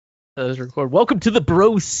Does record. Welcome to the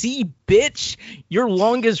Bro C, bitch. Your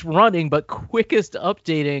longest running but quickest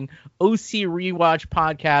updating OC Rewatch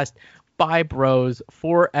podcast by bros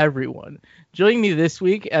for everyone. Joining me this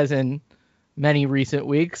week, as in many recent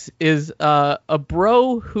weeks, is a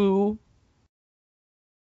bro who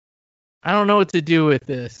I don't know what to do with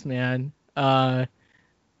this, man. You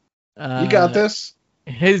got this.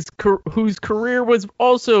 Whose career was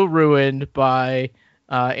also ruined by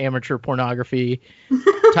amateur pornography.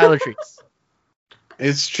 Tyler Treats.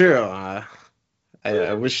 It's true. I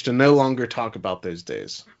wish to no longer talk about those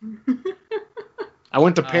days. I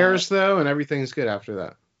went to Paris though, and everything's good after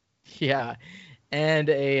that. Yeah, and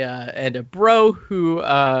a bro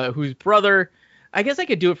whose brother. I guess I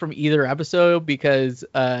could do it from either episode because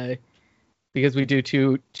we do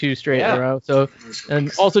two straight in a row. So, and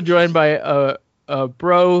also joined by a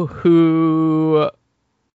bro who.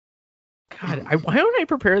 God, why don't I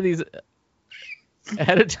prepare these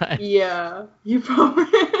ahead of time? Yeah, you probably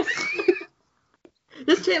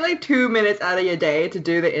just take like 2 minutes out of your day to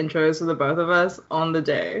do the intros for the both of us on the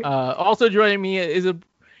day. Also joining me is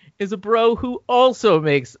a bro who also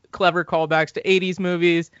makes clever callbacks to 80s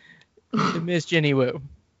movies, Miss Jenny Wu.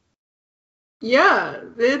 Yeah,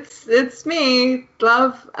 it's me.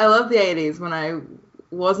 I love the 80s when I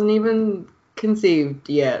wasn't even conceived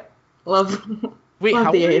yet. Love the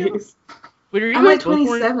 80s. Wait, are you I'm like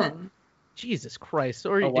 27. Jesus Christ.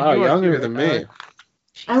 Oh, wow, younger than me.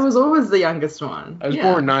 I was always the youngest one. I was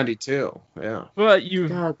born in 92. Yeah. But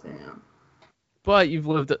Goddamn. But you've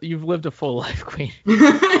lived a full life, Queen.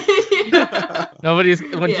 Yeah.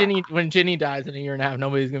 When Ginny dies in a year and a half,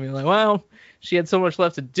 nobody's gonna be like, well, she had so much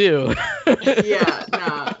left to do. Yeah,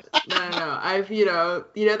 no. I've you know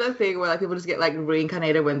that thing where like people just get like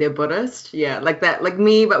reincarnated when they're Buddhist. Yeah, like that, like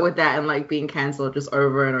me, but with that and like being cancelled just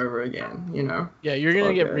over and over again. You know. Yeah, you're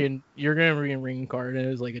gonna get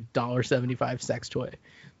reincarnated as like $1.75 sex toy.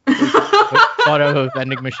 Auto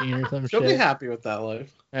vending machine or some shit. She'll be happy with that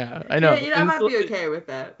life. Yeah, I know. Yeah, I might be okay with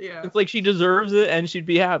that. Yeah. It's like she deserves it and she'd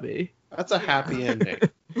be happy. That's a happy ending.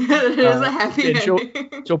 It is a happy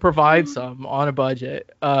ending. She'll provide some on a budget.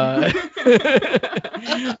 I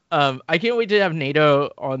can't wait to have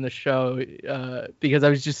NATO on the show because I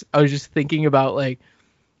was just thinking about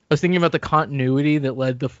the continuity that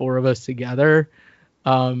led the four of us together,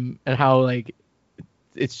 and how like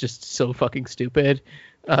it's just so fucking stupid.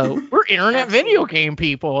 We're internet video game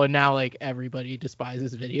people, and now like everybody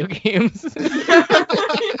despises video games.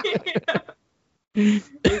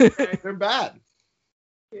 They're bad.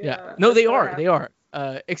 Yeah. No, they are. They are.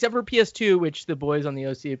 Except for PS2, which the boys on the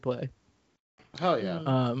OC play. Hell yeah.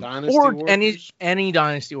 Dynasty Warriors. Any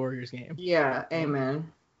Dynasty Warriors game. Yeah.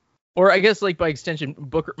 Amen. Or I guess like by extension,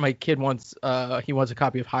 Booker, my kid wants a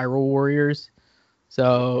copy of Hyrule Warriors.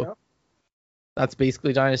 So that's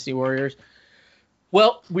basically Dynasty Warriors.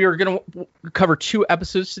 Well, we are going to cover 2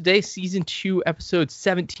 episodes today, Season 2, Episode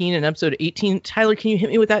 17 and Episode 18. Tyler, can you hit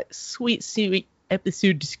me with that sweet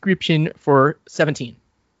episode description for 17?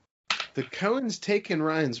 The Coens take in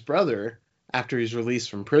Ryan's brother after he's released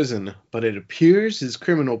from prison, but it appears his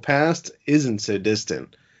criminal past isn't so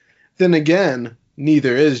distant. Then again,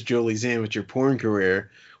 neither is Jolie's amateur porn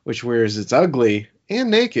career, which wears its ugly and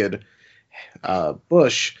naked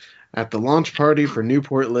bush at the launch party for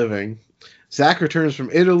Newport Living. Zach returns from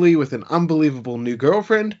Italy with an unbelievable new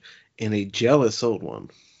girlfriend and a jealous old one.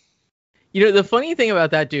 You know, the funny thing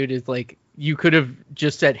about that dude is, like, you could have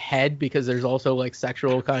just said head because there's also, like,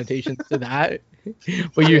 sexual connotations to that.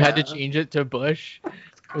 But you had to change it to bush,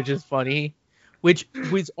 which is funny. Which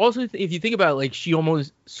was also, if you think about it, like, she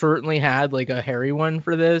almost certainly had, like, a hairy one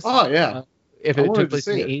for this. Oh, yeah. If it took place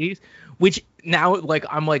in the 80s. Which now, like,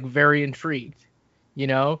 I'm, like, very intrigued, you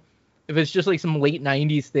know? If it's just like some late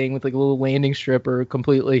 90s thing with like a little landing strip or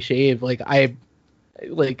completely shaved, like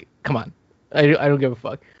come on. I don't give a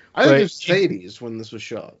fuck. I think it's 80s when this was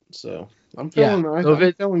shot, so I'm feeling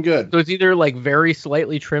I'm feeling good. So it's either like very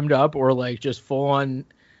slightly trimmed up or like just full on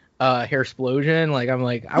hair explosion. Like I'm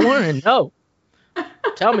like, I want to know.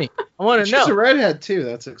 Tell me. I want to know. She's a redhead too.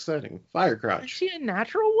 That's exciting. Fire crotch. Is she a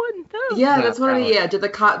natural one though? Yeah, no, that's what. Yeah. Do the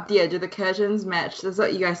curtains match? That's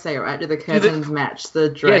what you guys say, right? Do the curtains match the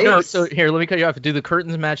drapes? Yeah. No. So here, let me cut you off. Do the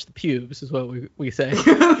curtains match the pubes? Is what we say.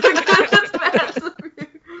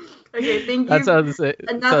 Okay, thank you. That's how they say.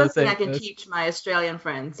 Another thing I can teach my Australian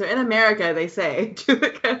friends. So in America, they say, do the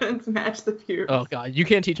curtains match the pubes? Oh, God. You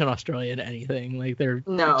can't teach an Australian anything. Like, they're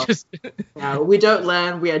no. just... No, we don't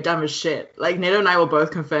learn. We are dumb as shit. Like, Nato and I will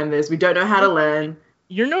both confirm this. We don't know how to learn.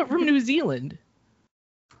 You're not from New Zealand.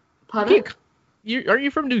 Pardon? Are you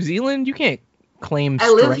from New Zealand? You can't claim I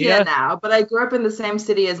live Straya. here now, but I grew up in the same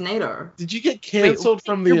city as Nato. Did you get canceled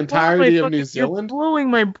from the You're entirety of New You're Zealand? blowing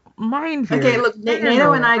my mind here. Okay, look,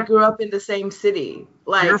 Nato and I grew up in the same city.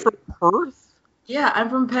 Like, You're from Perth? yeah, I'm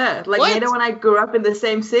from Perth. Like, What? Nato and I grew up in the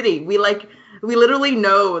same city. We literally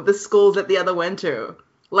know the schools that the other went to.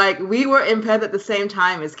 Like, we were in Perth at the same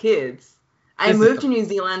time as kids. I moved to New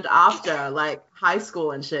Zealand after, like, high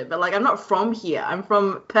school and shit. But, like, I'm not from here. I'm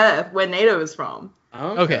from Perth, where Nato is from.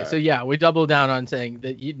 Okay, so yeah, we double down on saying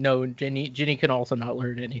that Ginny can also not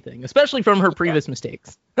learn anything, especially from her previous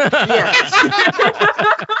mistakes. Yeah.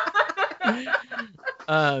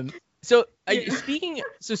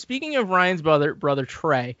 Speaking of Ryan's brother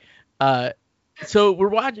Trey, so we're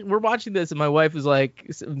watching this, and my wife is like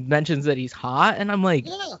mentions that he's hot, and I'm like,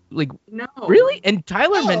 No. really? And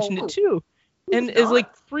Tyler mentioned it too, and He's is not. like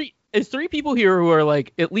three people here who are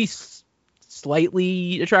like at least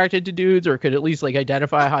slightly attracted to dudes, or could at least like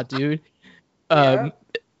identify a hot dude.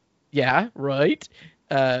 Yeah, right.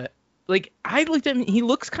 Like I looked at him, he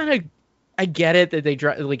looks kind of. I get it that they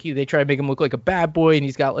try to make him look like a bad boy, and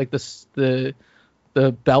he's got like the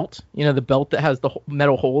belt, the belt that has the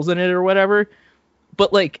metal holes in it or whatever.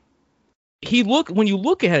 But like when you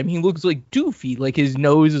look at him, he looks like doofy. Like his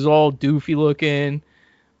nose is all doofy looking.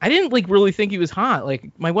 I didn't like really think he was hot. Like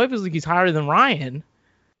my wife was like, he's hotter than Ryan.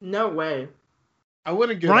 No way. I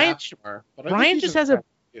wouldn't go Ryan, that far. But I Ryan think just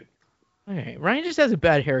he's Ryan just has a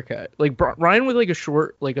bad haircut. Like Ryan with like a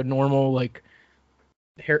short, like a normal like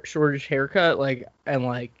shortish haircut, like, and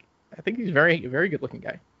like I think he's a very, very good looking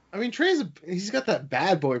guy. I mean, he's got that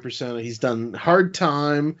bad boy persona. He's done Hard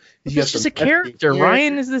Time. It's just a character.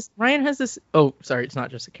 Ryan has this. Oh, sorry, it's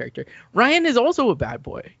not just a character. Ryan is also a bad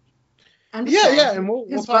boy. Yeah, and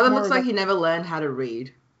his brother looks like he never learned how to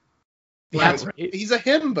read. That's right. He's a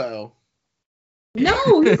himbo.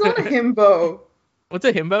 No, he's not a himbo. What's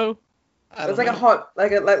a himbo? It's like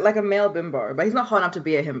like a male bimbo, but he's not hot enough to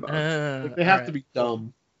be a himbo. They have to be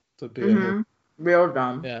dumb to be a himbo. Real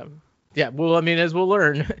dumb. Yeah. Well, I mean, as we'll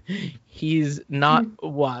learn, he's not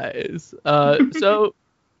wise. So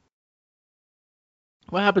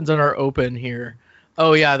what happens on our open here?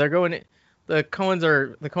 Oh yeah, they're going. The Coens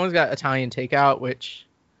got Italian takeout, which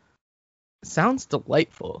sounds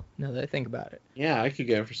delightful now that I think about it. Yeah, I could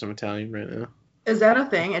go for some Italian right now. Is that a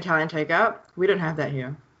thing, Italian takeout? We don't have that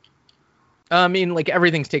here. I mean, like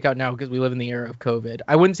everything's takeout now because we live in the era of COVID.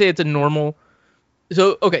 I wouldn't say it's a normal.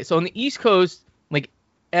 So on the East Coast, like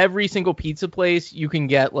every single pizza place, you can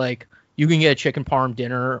get a chicken parm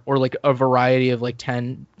dinner or like a variety of like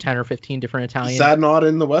 10 or 15 different Italian. Is that not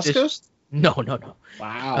in the West Coast? No.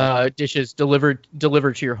 Wow. Dishes delivered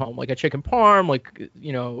to your home, like a chicken parm, like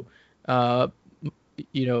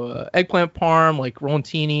eggplant parm, like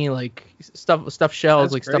rolantini, like stuffed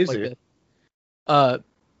shells, That's like crazy. stuff like that.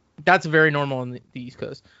 That's very normal on the East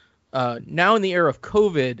Coast. Now in the era of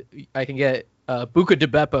COVID, I can get buca di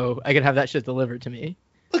beppo. I can have that shit delivered to me.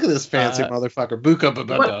 Look at this fancy motherfucker. Buca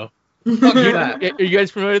Babetto. Are you guys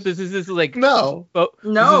familiar with this? This is like No.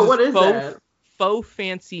 What is that? Faux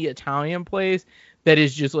fancy Italian place that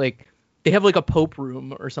is just like they have like a Pope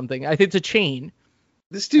room or something. I think it's a chain.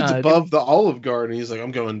 This dude's above the Olive Garden. He's like,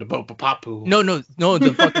 I'm going to Bopapapu. No.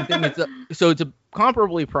 The fucking thing is so it's a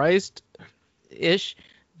comparably priced ish.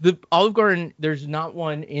 The Olive Garden, there's not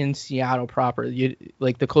one in Seattle proper.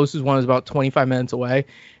 Like the closest one is about 25 minutes away,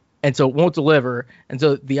 and so it won't deliver. And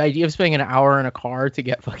so the idea of spending an hour in a car to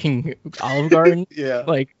get fucking Olive Garden, Yeah.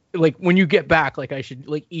 Like when you get back, like I should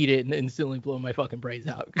like eat it and instantly blow my fucking brains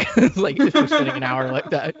out. Like if we're spending an hour like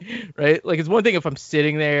that, right? Like it's one thing if I'm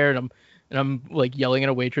sitting there and I'm like yelling at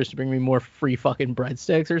a waitress to bring me more free fucking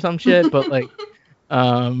breadsticks or some shit, but like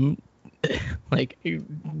like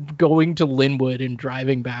going to Linwood and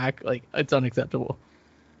driving back, like it's unacceptable.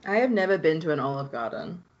 I have never been to an Olive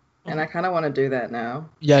Garden, and I kind of want to do that now.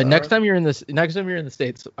 Yeah, so. next time you're in the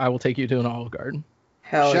States, I will take you to an Olive Garden.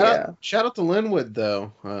 Shout out to Linwood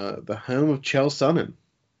though, the home of Chael Sonnen,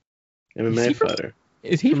 MMA fighter.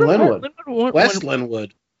 Is he from Linwood? West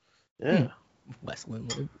Linwood. Yeah. West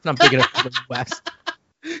Linwood. It's not big enough for the West.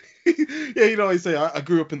 Yeah, you know I say I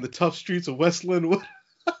grew up in the tough streets of West Linwood.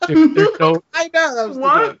 There's no. I know that was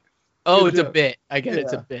What? Oh, Good it's a joke. bit. I get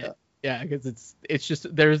it's a bit. Yeah, because it's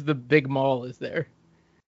just there's the big mall is there.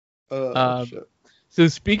 Shit. So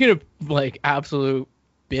speaking of like absolute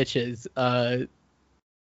bitches,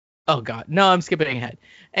 oh god, no, I'm skipping ahead.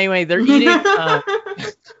 Anyway, they're eating. I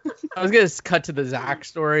was gonna cut to the Zach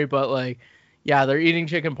story, but like, yeah, they're eating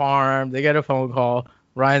chicken parm. They get a phone call.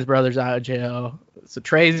 Ryan's brother's out of jail, so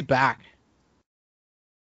Trey's back.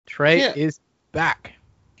 Trey is back.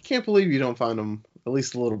 I can't believe you don't find him at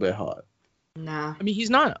least a little bit hot. Nah. I mean, he's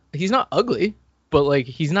not ugly. but like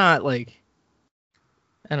he's not like,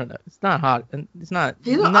 I don't know. It's not hot, and it's not.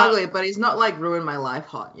 He's not ugly, but he's not like ruined my life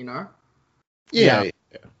hot, you know? Yeah.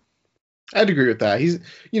 I'd agree with that. He's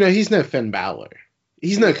no Finn Balor.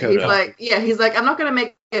 He's no Cody. He's like, I'm not gonna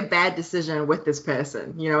make a bad decision with this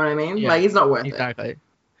person. You know what I mean? Yeah, like, he's not worth it. Exactly.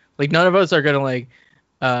 Like, none of us are gonna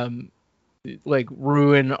like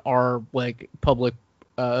ruin our like public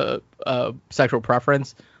sexual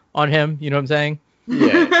preference on him. You know what I'm saying?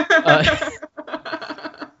 Yeah.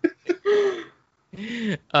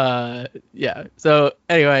 Yeah. So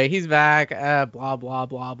anyway, he's back. Blah blah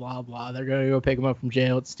blah blah blah. They're gonna go pick him up from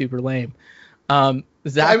jail. It's super lame.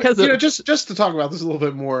 Zach has just to talk about this a little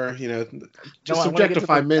bit more, just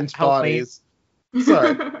objectify men's bodies.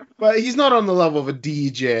 Sorry, but he's not on the level of a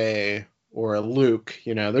DJ or a Luke.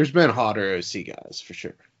 There's been hotter OC guys for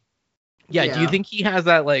sure. Yeah. Do you think he has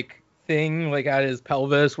that like thing like at his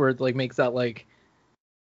pelvis where it like makes that like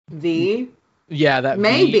V? Yeah, that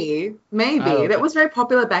maybe that was very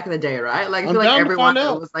popular back in the day, right? Like I feel like everyone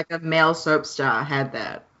that was like a male soap star had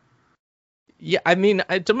that. Yeah, I mean,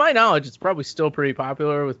 to my knowledge, it's probably still pretty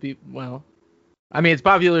popular with people. Well, I mean, it's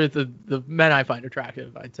popular with the men I find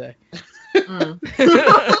attractive, I'd say.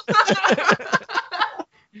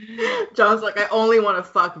 John's like, I only want to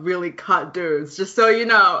fuck really cut dudes, just so you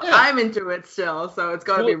know. Yeah. I'm into it still, so it's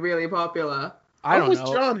got to be really popular. I don't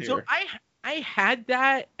know. John here? So I had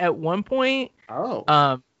that at one point.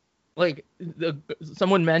 Oh. Like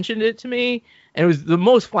someone mentioned it to me, and it was the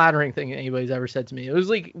most flattering thing anybody's ever said to me. It was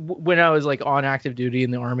like when I was like on active duty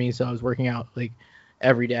in the Army, so I was working out like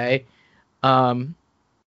every day. Because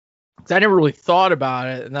I never really thought about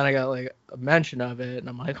it, and then I got like a mention of it, and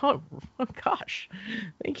I'm like, oh gosh,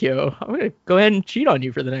 thank you. I'm gonna go ahead and cheat on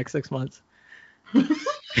you for the next 6 months.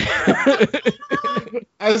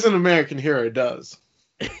 As an American hero does.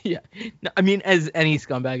 Yeah, I mean, as any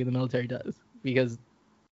scumbag in the military does, because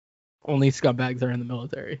only scumbags are in the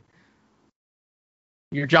military.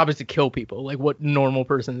 Your job is to kill people. Like, what normal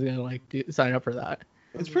person is gonna like sign up for that?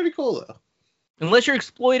 It's pretty cool though. Unless you're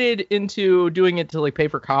exploited into doing it to like pay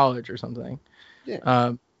for college or something.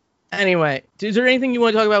 Yeah. Anyway, is there anything you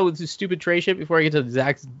want to talk about with this stupid Trey shit before I get to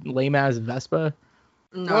Zach's lame ass Vespa?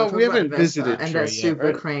 No, well, we haven't visited and Trey that super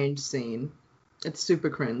yet, right? cringe scene. It's super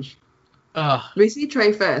cringe. We see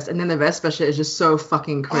Trey first, and then the Vespa shit is just so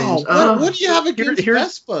fucking cringe. What do you have against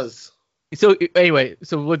Vespas? So anyway,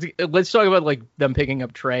 let's talk about like them picking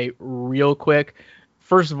up Trey real quick.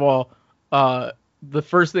 First of all, the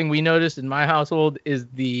first thing we noticed in my household is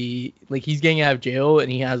he's getting out of jail and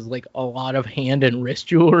he has like a lot of hand and wrist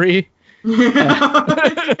jewelry. And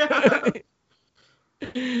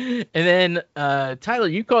then Tyler,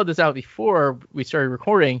 you called this out before we started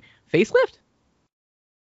recording. Facelift?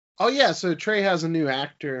 Oh yeah, so Trey has a new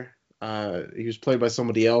actor. He was played by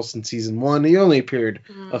somebody else in season 1. He only appeared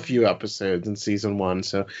a few episodes in season 1,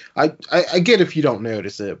 so I get if you don't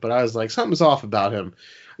notice it, but I was like, something's off about him.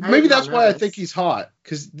 Maybe that's why I think he's hot,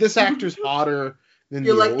 because this actor's hotter than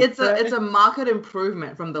You're the like, old it's Trey. a market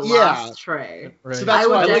improvement from the last Trey. Right. So that's I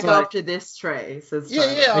why would I was jack like, off to this Trey. Says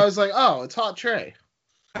yeah. I was like, oh, it's hot Trey.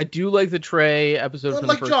 I do like the Trey episode from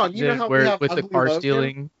like the first John, season you know how where we have with the ugly car Logan?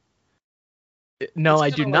 stealing. No, It's I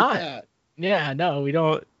do kinda not. like that. Yeah, no, we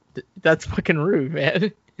don't. That's fucking rude,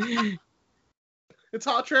 man. It's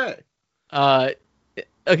hot Trey.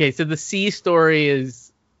 Okay, so the C story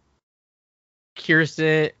is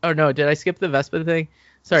Kirsten. Oh no, did I skip the Vespa thing?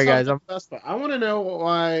 Sorry, guys. Vespa. I want to know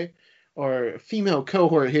why our female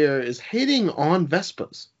cohort here is hating on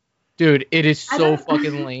Vespas. Dude, it is so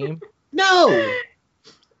fucking lame. No.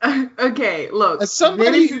 Okay, look. As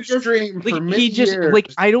somebody who streamed for many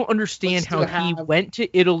years, I don't understand how he went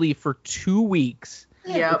to Italy for 2 weeks.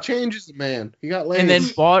 Yeah, it changes the man. He got lazy. And then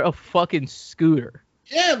bought a fucking scooter.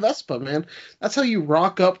 Yeah, Vespa, man. That's how you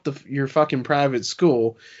rock up your fucking private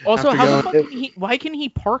school. Also, why can he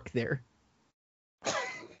park there?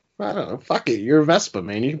 I don't know. Fuck it. You're a Vespa,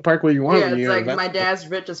 man. You can park where you want. Yeah, it's like my dad's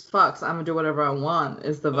rich as fuck, so I'm gonna do whatever I want.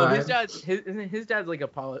 Is the vibe? His dad's like a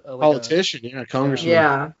politician, yeah, congressman.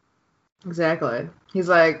 Yeah, exactly. He's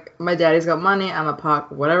like, my daddy's got money. I'm a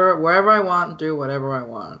park wherever I want, do whatever I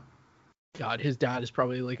want. God, his dad is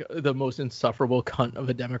probably like the most insufferable cunt of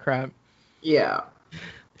a Democrat. Yeah.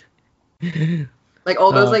 Like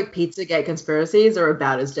all those like Pizzagate conspiracies are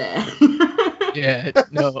about his dad. Yeah,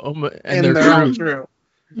 no, and they're true.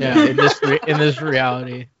 Yeah, in this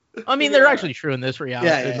reality. I mean, they're actually true in this reality.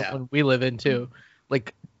 Yeah. The one we live in too.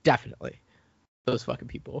 Like, definitely, those fucking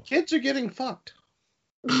people. Kids are getting fucked.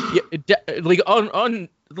 Yeah, like on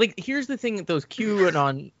like here's the thing: those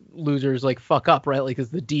QAnon losers like fuck up, right? Like, it's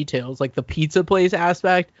the details, like the pizza place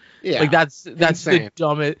aspect. Yeah. Like that's Insane. the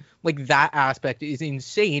dumbest. Like that aspect is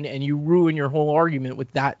insane, and you ruin your whole argument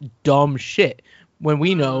with that dumb shit. When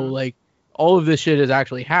we know like all of this shit is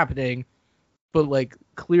actually happening, but like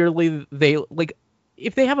clearly they like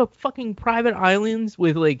if they have a fucking private islands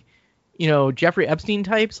with like, you know, Jeffrey Epstein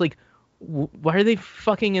types, like why are they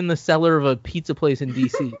fucking in the cellar of a pizza place in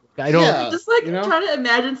DC? I don't. Yeah. Just like You know? trying to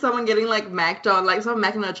imagine someone getting like macked on, like someone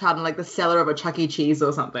macking on a child in like the cellar of a Chuck E. Cheese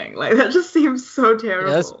or something. Like that just seems so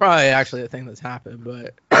terrible. Yeah, that's probably actually a thing that's happened,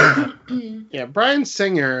 but Yeah, Bryan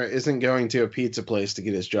Singer isn't going to a pizza place to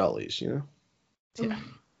get his jollies, you know? yeah.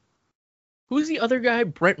 Who's the other guy?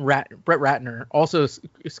 Brett Ratner, also a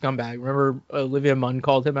scumbag. Remember Olivia Munn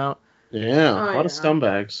called him out? Yeah, Oh, a lot of yeah.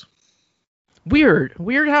 scumbags. Weird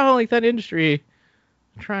how like that industry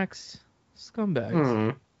attracts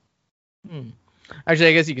scumbags. Actually,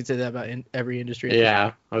 I guess you could say that about every industry.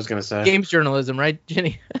 Yeah, I was going to say. Games journalism, right,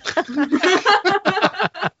 Jenny?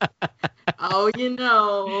 Oh, you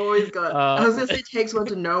know, always got. I was gonna say takes one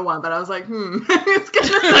to know one, but I was like, it's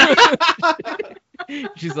gonna.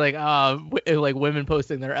 She's like, like women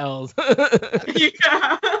posting their L's.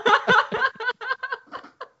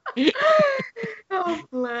 Yeah. Oh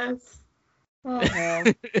bless. Oh hell.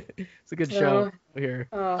 It's a good show here.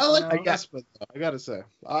 I like the Aspet, though, I gotta say.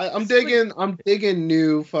 I'm digging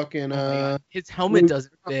new fucking, his helmet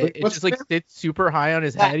doesn't fit. It what's just like sits super high on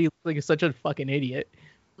his head. He looks like such a fucking idiot.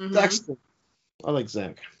 Dexter. I like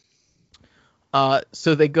Zach.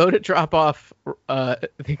 So they go to drop off.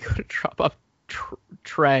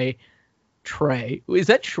 Trey. Is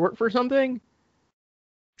that short for something?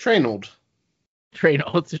 Trainold.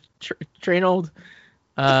 Trainold.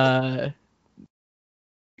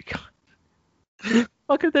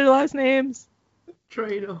 Fuck are their last names?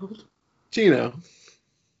 Trainold. Chino.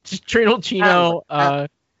 Just Trainold Chino.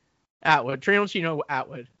 Atwood. Trainold Chino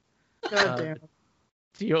Atwood. God damn.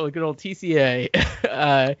 Good old TCA.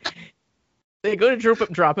 They go to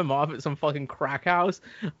drop him off at some fucking crack house,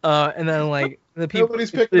 and then like the people.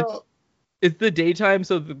 Nobody's picking up. It's the daytime,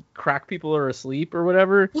 so the crack people are asleep or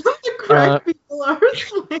whatever. The crack people are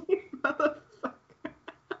asleep, motherfucker.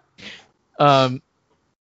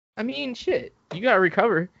 I mean, shit. You gotta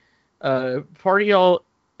recover. Party all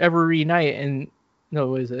every night, and no,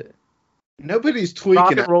 what is it? Nobody's tweaking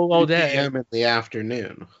Rock and at roll all 2 day. p.m. in the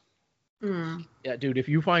afternoon. Yeah, dude. If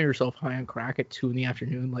you find yourself high on crack at 2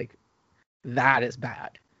 PM, like that is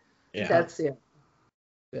bad. Yeah. That's it.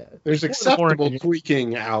 Yeah. There's 4 acceptable AM,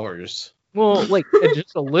 tweaking hours. well, like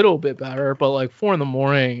just a little bit better, but like 4 AM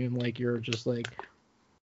and like you're just like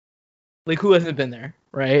who hasn't been there,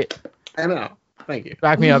 right? I know. Thank you.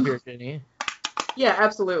 Back me up here, Jenny. Yeah,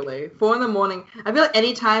 absolutely. 4 AM. I feel like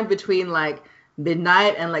any time between like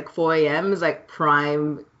midnight and like 4 AM is like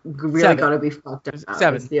prime. Really 7. gotta be fucked up. 7.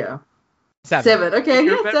 Hours. Yeah. 7. Okay.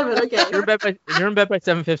 You're Yeah, in bed- 7. Okay. You're in bed by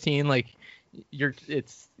 7:15. Like you're.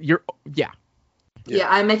 Yeah. Yeah,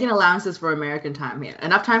 I'm making allowances for American time here.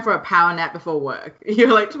 Enough time for a power nap before work.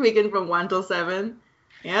 You're like tweaking from 1 till 7.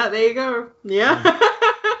 Yeah, there you go. Yeah.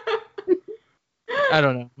 I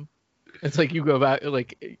don't know. It's like you go back,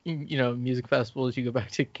 like, you know, music festivals, you go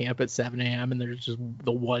back to camp at 7 AM and there's just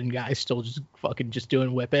the one guy still just fucking just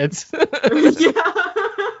doing whippets. Yeah.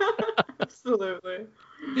 Absolutely.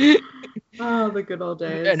 Oh, the good old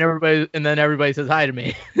days. And then everybody says hi to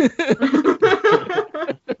me.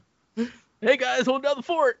 Hey guys, hold down the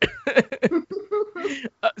fort.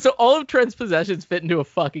 So all of Trent's possessions fit into a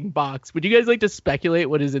fucking box. Would you guys like to speculate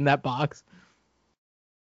what is in that box?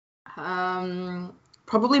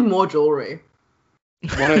 Probably more jewelry.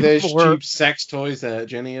 One of those cheap sex toys that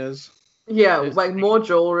Jenny is. Yeah, like more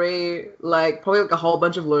jewelry, like probably like a whole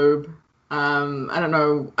bunch of lube. I don't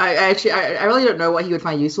know. I really don't know what he would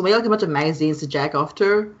find useful. Maybe like a bunch of magazines to jack off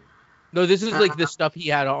to. No, this is like the stuff he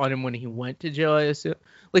had on him when he went to jail, I assume.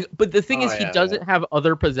 Like, but the thing is, he doesn't have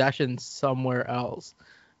other possessions somewhere else.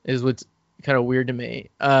 Is what's kind of weird to me.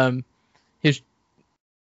 It's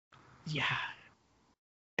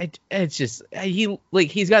just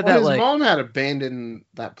he's got that his like. mom had abandoned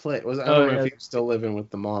that place. I don't know if he was still living with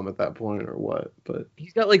the mom at that point or what, but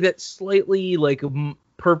he's got like that slightly like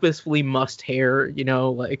purposefully mussed hair, you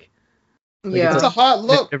know, like yeah, it's a hot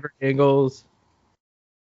look. Different angles.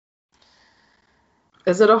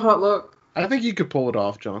 Is it a hot look? I think you could pull it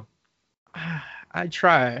off, John. I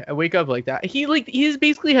try. I wake up like that. He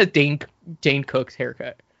basically has Dane Cook's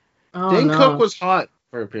haircut. Oh, Dane no. Cook was hot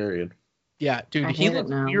for a period. Yeah, dude, I he hate it looks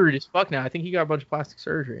now. weird as fuck now. I think he got a bunch of plastic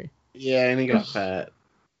surgery. Yeah, and he got fat.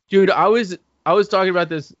 Dude, I was talking about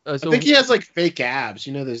this. I think he has like fake abs.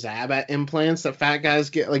 You know, those ab implants that fat guys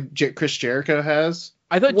get, like Chris Jericho has.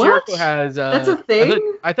 I thought What? Jericho has. That's a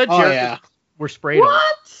thing? I thought Oh, Jericho yeah. were sprayed on.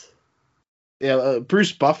 What? Yeah,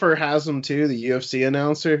 Bruce Buffer has them too, the UFC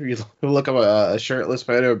announcer. If you look up a shirtless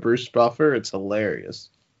photo of Bruce Buffer, it's hilarious.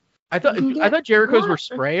 I thought Jericho's were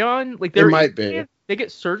spray on. Like It might be. They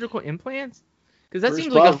get surgical implants because that Bruce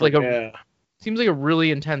seems Buffer, like a yeah. seems like a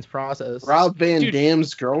really intense process. Rob Van Dude.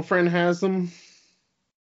 Dam's girlfriend has them.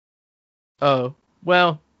 Oh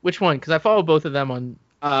well, which one? Because I follow both of them on.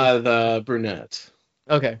 The brunette.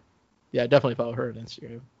 Okay, yeah, definitely follow her on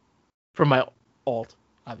Instagram from my alt,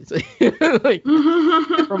 obviously, like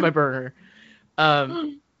from my burner. Yeah,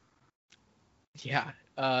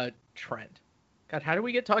 Trent. God, how do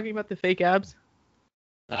we get talking about the fake abs?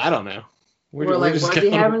 I don't know. We're like, just what does he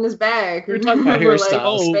going- have in his bag? We're talking about We're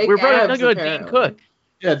hairstyles. fake we're probably abs, talking about Dane apparently. Cook.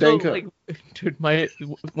 Yeah, Dan Cook. Like, dude,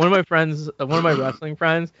 one of my friends, one of my wrestling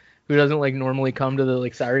friends, who doesn't like normally come to the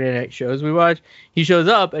like Saturday night shows we watch, he shows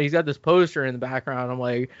up and he's got this poster in the background. I'm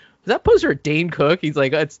like, is that poster Dane Cook? He's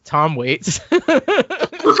like, it's Tom Waits. Tom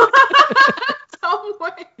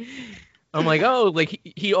Waits. I'm like, oh, like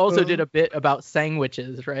he also did a bit about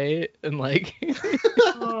sandwiches, right? And like,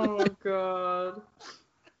 Oh god.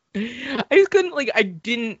 I just couldn't like,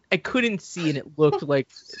 I couldn't see, and it looked like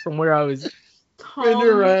from where I was. Tom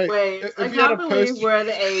You're right. Waits. If I you had can't a believe poster- we're at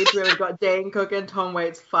the age where we've got Dane Cook and Tom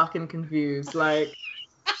Waits fucking confused. Like,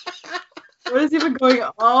 what is even going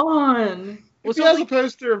on? Well, If he so, has like, a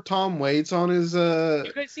poster of Tom Waits on his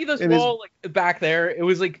you guys see this in his- wall like back there? It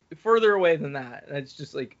was like further away than that. And it's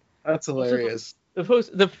just like. That's hilarious. The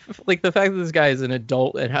fact that this guy is an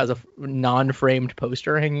adult and has a non-framed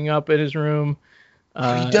poster hanging up in his room.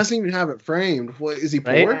 He doesn't even have it framed. What is he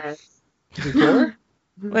poor? Right? Is he poor?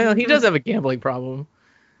 Well, he does have a gambling problem.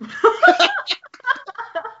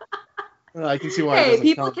 Well, I can see why. It Hey, doesn't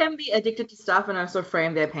people count. can be addicted to stuff and also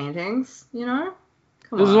frame their paintings, you know?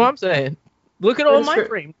 Come This on. is what I'm saying. Look at all That's my true.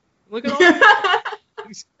 frames. Look at all.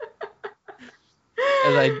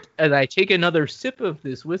 As I take another sip of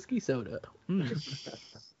this whiskey soda.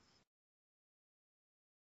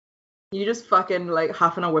 You just fucking like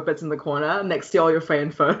huffing on whippets in the corner next to all your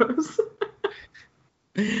framed photos.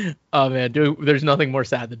 Oh man, there's nothing more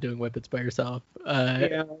sad than doing whippets by yourself.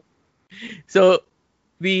 Yeah. So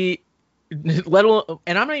let alone,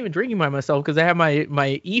 and I'm not even drinking by myself because I have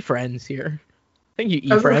my e-friends here. Thank you,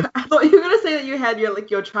 e-friend. I thought you were gonna say that you had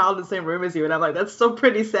your child in the same room as you, and I'm like, that's still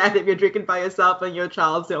pretty sad if you're drinking by yourself and your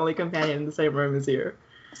child's the only companion in the same room as you.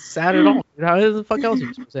 Sad at all. How the fuck else are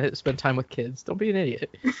you supposed to spend time with kids? Don't be an idiot.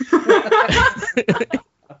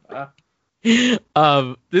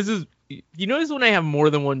 This is, you notice when I have more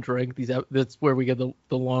than one drink, that's where we get the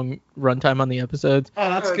long runtime on the episodes. Oh,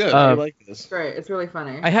 that's Oh, good. uh, I like this. Great, it's really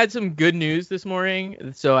funny. I had some good news this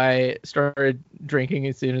morning, so I started drinking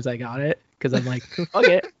as soon as I got it because I'm like, fuck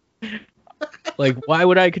it. Like, why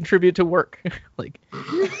would I contribute to work? Like,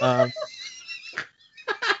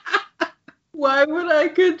 Why would I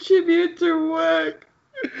contribute to work?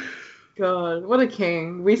 God, what a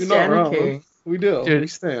king. We You're not stand a wrong. king. We do. Dude. We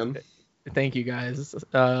stand. thank you guys.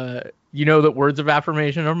 You know that words of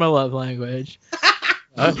affirmation are my love language.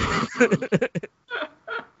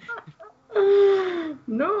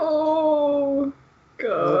 No.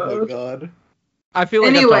 God. Oh my god. I feel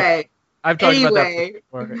like Anyway. I've talked about Anyway. that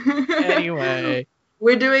before. Anyway.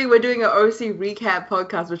 We're doing an OC recap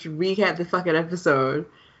podcast, which recap the fucking episode.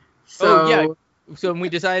 So Oh, yeah. So we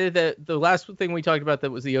decided that the last thing we talked about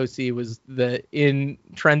that was the OC was that in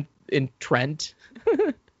Trent in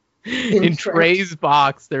Trey's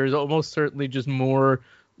box, there's almost certainly just more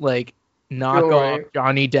like knockoff Joy.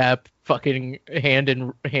 Johnny Depp fucking hand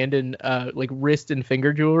in like wrist and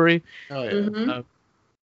finger jewelry. Oh yeah. Mhm.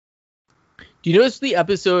 Do you notice the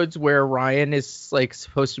episodes where Ryan is like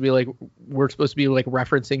supposed to be like, we're supposed to be like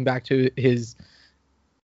referencing back to his,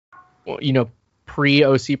 you know,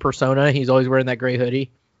 pre-OC persona? He's always wearing that gray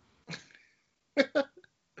hoodie.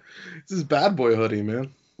 This is bad boy hoodie,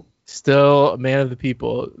 man. Still a man of the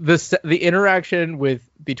people. The interaction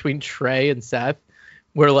between Trey and Seth,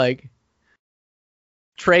 where like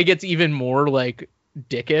Trey gets even more like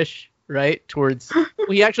dickish, right? Towards, well,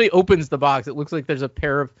 he actually opens the box. It looks like there's a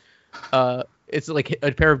pair of it's like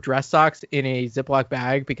a pair of dress socks in a Ziploc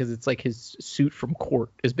bag because it's like his suit from court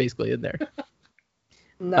is basically in there.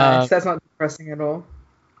 Nice. That's not depressing at all.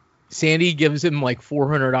 Sandy gives him like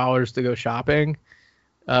 $400 to go shopping.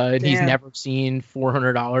 And he's Damn. never seen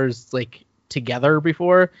 $400 like together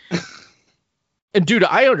before. And dude,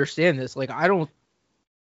 I understand this. Like, I could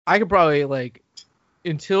probably like,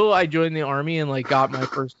 until I joined the army and like got my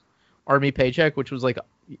first army paycheck, which was like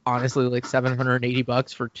honestly like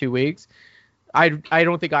 $780 for 2 weeks. I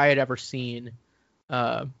don't think I had ever seen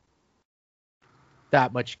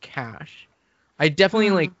that much cash. I definitely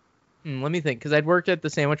like. Let me think, because I'd worked at the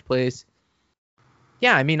sandwich place.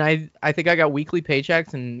 Yeah, I mean, I think I got weekly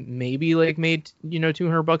paychecks and maybe like made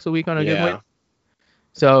 $200 a week on a good week.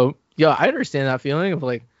 So yeah, I understand that feeling of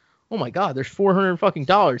like, oh my god, there's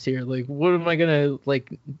 $400 here. Like, what am I gonna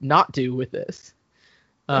like not do with this?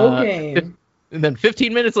 Okay. And then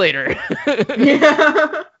 15 minutes later.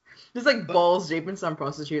 Yeah. Just like balls deep in some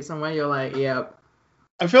prostitute somewhere. You're like, yep.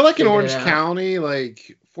 I feel like in Orange County,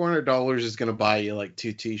 like $400 is gonna buy you like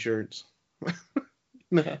 2 T-shirts.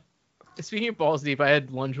 No. Speaking of balls deep, I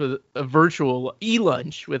had lunch with a virtual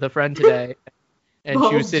e-lunch with a friend today, and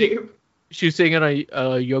she was sitting on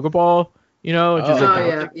a yoga ball, which is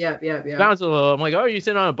like yeah. Bounce a little. I'm like, oh, you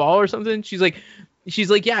sitting on a ball or something? She's like,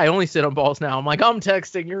 yeah, I only sit on balls now. I'm like, I'm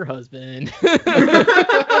texting your husband.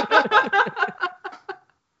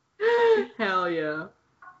 Hell yeah.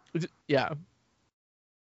 Yeah.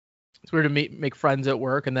 It's weird to make friends at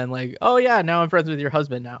work and then like, oh yeah, now I'm friends with your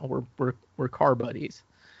husband now. We're car buddies.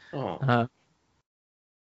 Oh.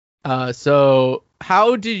 So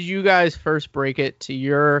how did you guys first break it to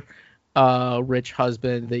your rich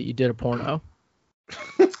husband that you did a porno?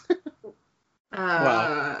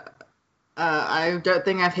 Wow. I don't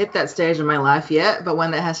think I've hit that stage in my life yet, but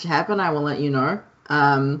when that has to happen, I will let you know.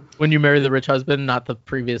 When you marry the rich husband, not the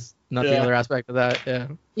other aspect of that. Yeah.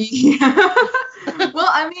 Yeah. Well,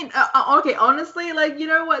 I mean, okay, honestly, like, you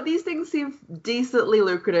know what? These things seem decently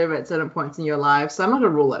lucrative at certain points in your life, so I'm not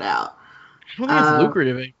going to rule it out. I don't think it's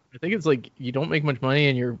lucrative. I think it's like you don't make much money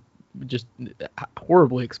and you're just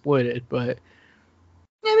horribly exploited, but...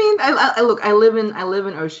 I mean, I look, I live in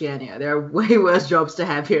Oceania. There are way worse jobs to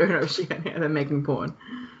have here in Oceania than making porn.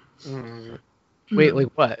 Wait, like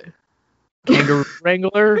what? Kangaroo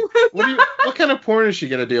wrangler? What kind of porn is she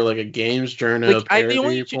gonna do? Like a games journal? Like, the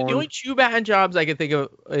only two bad jobs I can think of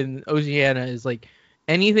in Oceania is like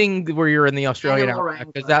anything where you're in the Australian outback,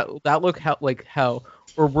 because that look like hell.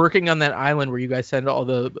 Or working on that island where you guys send all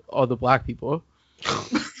the black people.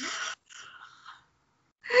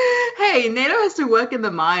 Hey, Nato has to work in the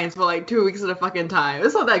mines for like 2 weeks at a fucking time.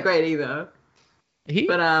 It's not that great either. He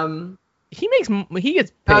gets paid.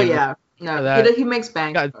 Oh yeah. No, he makes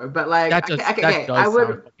bank, but like, I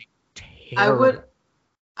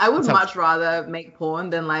would much rather make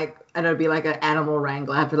porn than like, and it'd be like an animal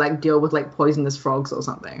wrangler. I have to like deal with like poisonous frogs or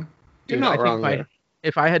something. You're not wrong there.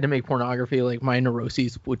 If I had to make pornography, like my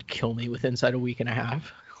neuroses would kill me inside a week and a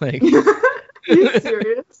half. Like, are you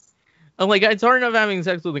serious? I'm like, it's hard enough having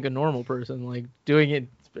sex with like a normal person. Like doing it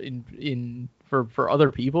for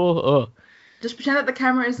other people. Ugh. Just pretend that the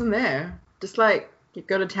camera isn't there. Just like. You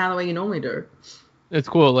go to town the way you normally do. It's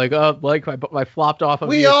cool. Like, I flopped off of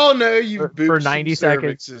we all know you for 90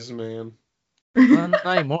 seconds, man. Not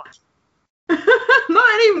anymore.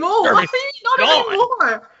 Not anymore. What do you mean not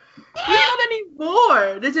anymore? Not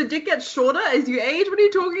anymore. Does your dick get shorter as you age? What are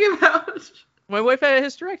you talking about? My wife had a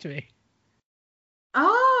hysterectomy.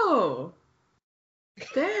 Oh.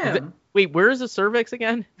 Damn. Wait, where is the cervix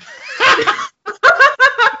again?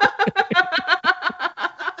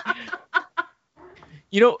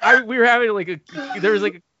 We were having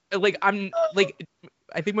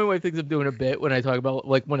I think my wife thinks I'm doing a bit when I talk about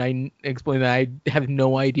like when I explain that I have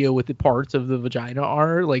no idea what the parts of the vagina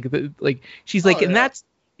are. She's like,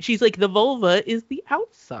 she's like, the vulva is the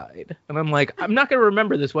outside, and I'm like, I'm not gonna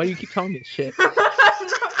remember this. Why do you keep telling me this shit? I'm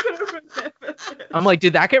not gonna remember this. I'm like,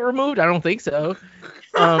 did that get removed? I don't think so.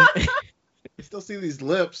 You still see these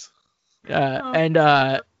lips.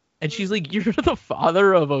 And she's like, you're the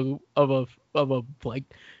father of a like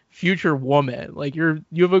future woman. Like you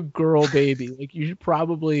have a girl baby. Like you should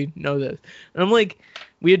probably know this. And I'm like,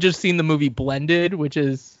 we had just seen the movie Blended, which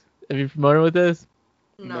is, have you familiar with this?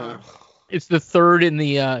 No. It's the third in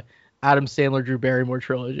the Adam Sandler Drew Barrymore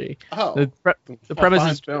trilogy. Oh. The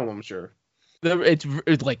premise is film, I'm sure.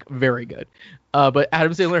 It's like very good. But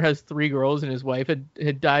Adam Sandler has 3 girls and his wife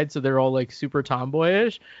had died, so they're all like super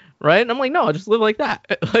tomboyish, right? And I'm like, no, I'll just live like that.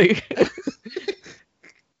 Like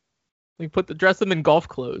dress them in golf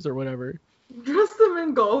clothes or whatever. Dress them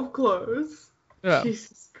in golf clothes. Yeah.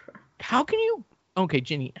 Jesus Christ.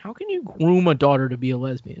 Ginny, how can you groom a daughter to be a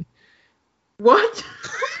lesbian? What?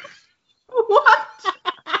 What?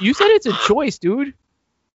 You said it's a choice, dude.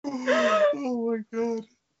 Oh my god.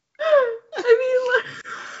 I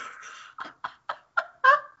mean,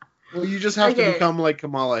 well, you just have to become like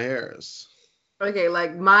Kamala Harris. Okay,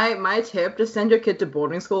 like my tip: just send your kid to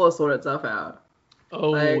boarding school or sort itself out.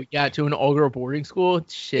 Oh yeah, to an all-girl boarding school.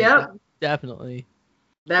 Shit, yeah, definitely.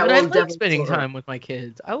 I like spending time with my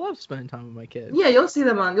kids. I love spending time with my kids. Yeah, you'll see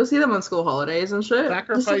them on school holidays and shit.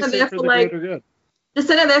 Sacrifice it for the greater good. Just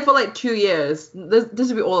send her there for like 2 years. This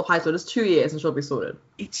will be all of high school. Just 2 years, and she'll be sorted.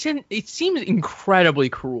 It seems incredibly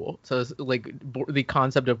cruel to like the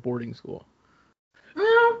concept of boarding school.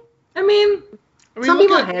 Well, I mean some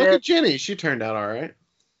people hate it. Look at Jenny. She turned out all right.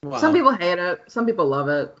 Wow. Some people hate it. Some people love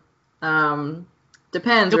it.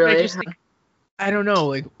 Depends, really. I don't know.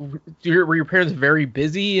 Like, were your parents very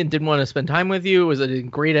busy and didn't want to spend time with you? Was it a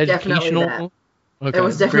great educational? Definitely that. Okay, it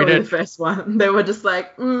was definitely the first one. They were just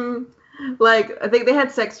like, like I think they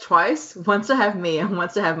had sex twice. Once to have me and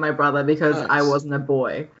once to have my brother because I wasn't a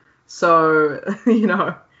boy. So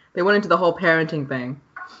they went into the whole parenting thing.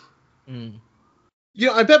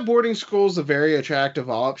 I bet boarding school is a very attractive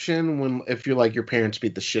option if you're like your parents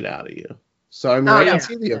beat the shit out of you. So I mean, I can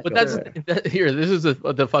see the appeal. But this is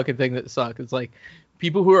the fucking thing that sucks. It's like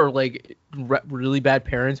people who are like really bad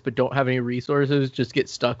parents but don't have any resources just get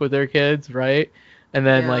stuck with their kids, right? And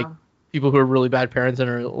then like people who are really bad parents and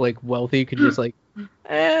are like wealthy could just like,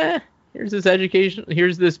 here's this education,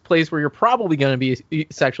 here's this place where you're probably gonna be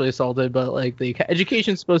sexually assaulted, but like the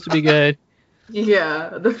education's supposed to be good.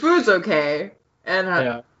 Yeah, the food's okay,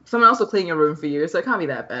 and someone else will clean your room for you, so it can't be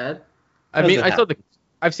that bad. I mean,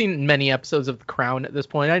 I've seen many episodes of The Crown at this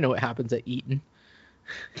point. I know what happens at Eton.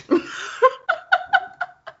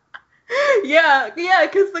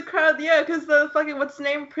 because the fucking what's his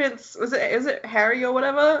name, Prince, is it Harry or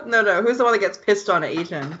whatever? No, who's the one that gets pissed on at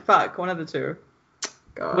Eton? Fuck, one of the two.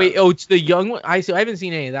 God. Wait, it's the young one. I haven't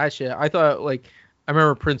seen any of that shit. I thought like I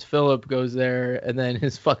remember Prince Philip goes there and then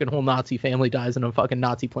his fucking whole Nazi family dies in a fucking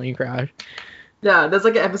Nazi plane crash. Yeah, there's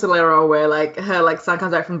like an episode later on where like her like son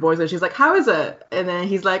comes back from boys and she's like, how is it? And then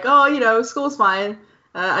he's like, oh, school's fine.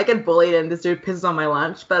 I get bullied and this dude pisses on my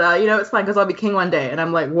lunch, but it's fine because I'll be king one day. And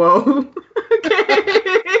I'm like, whoa, okay.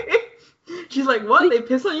 She's like, what? They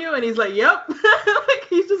piss on you? And he's like, yep. Like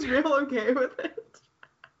he's just real okay with it.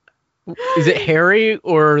 Is it Harry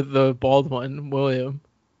or the bald one, William?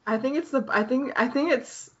 I think it's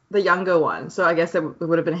the younger one. So I guess it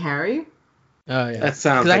would have been Harry. Oh yeah, that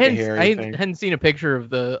sounds like a Harry thing. I hadn't seen a picture of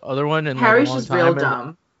the other one in Harry's like a long just time. Real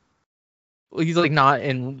dumb. He's like not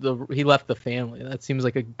in he left the family. That seems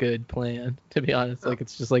like a good plan, to be honest. Like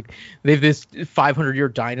it's just like they have this 500-year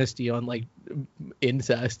dynasty on like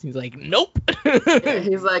incest. He's like, nope.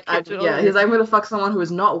 He's like, I'm gonna fuck someone who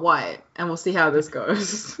is not white, and we'll see how this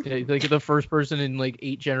goes. Yeah, he's like the first person in like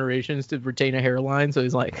 8 generations to retain a hairline. So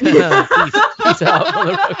he's like, peace out,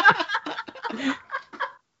 motherfucker.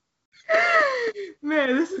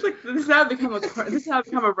 Man, this is now become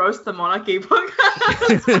a roast the monarchy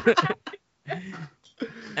podcast.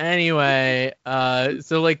 Anyway,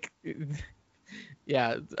 so like,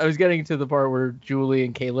 yeah, I was getting to the part where Julie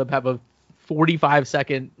and Caleb have a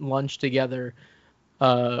 45-second lunch together,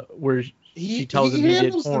 where she tells him he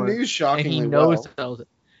did porn, the news shockingly and he knows tells it.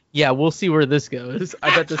 Yeah, we'll see where this goes.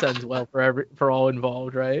 I bet this ends well for all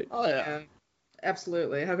involved, right? Oh yeah,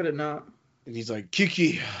 absolutely. How could it not? And he's like,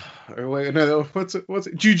 Kiki, or wait, no, what's it?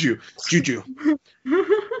 Juju.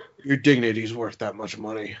 Your dignity's worth that much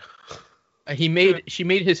money. She made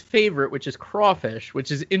his favorite, which is crawfish, which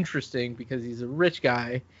is interesting because he's a rich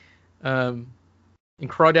guy. And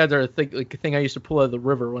crawdads are a thing I used to pull out of the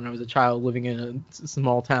river when I was a child living in a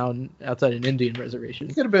small town outside an Indian reservation.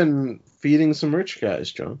 You could have been feeding some rich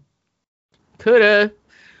guys, John. Coulda.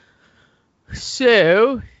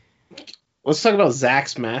 So, let's talk about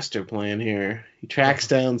Zach's master plan here. He tracks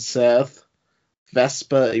down Seth.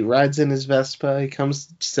 Vespa. He rides in his Vespa. He comes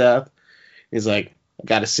to Seth. He's like, I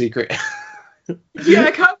got a secret. Yeah,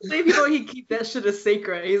 I can't believe he'd keep that shit a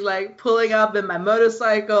secret. He's like pulling up in my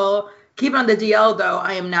motorcycle. Keep on the DL though.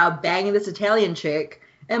 I am now banging this Italian chick,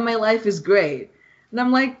 and my life is great. And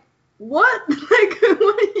I'm like, what? Like,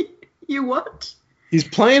 what? He's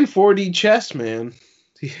playing 4D chess, man.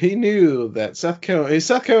 He knew that Seth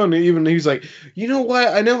Cohen even he was like, you know what?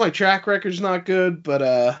 I know my track record's not good,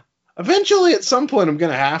 but eventually at some point I'm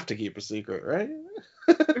gonna have to keep a secret, right?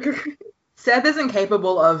 Seth isn't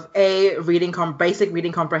capable of A, basic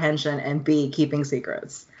reading comprehension, and B, keeping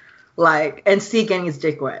secrets. Like, and C, getting his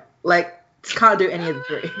dick wet. Like, can't do any of the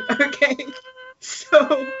three. Okay?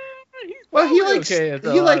 So... Well, he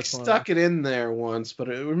stuck it in there once, but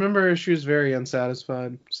remember she was very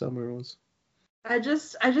unsatisfied. Summer was. I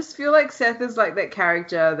just feel like Seth is like that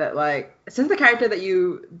character that like... Seth's the character that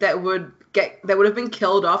would have been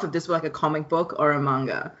killed off if this were like a comic book or a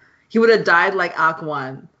manga. He would have died like Arc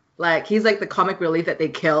 1. Like, he's like the comic relief that they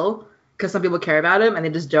kill because some people care about him and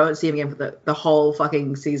they just don't see him again for the whole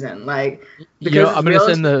fucking season. Like, because I'm gonna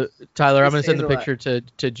send the picture to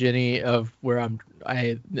Ginny of where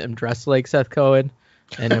I am dressed like Seth Cohen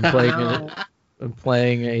and I'm playing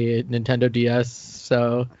a Nintendo DS.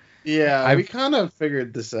 So Yeah, we kind of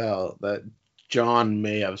figured this out, that John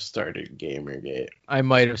may have started Gamergate. I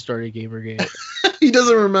might have started Gamergate. He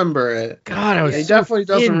doesn't remember it. God, he definitely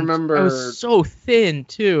doesn't remember. I was so thin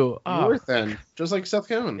too. You were thin, just like Seth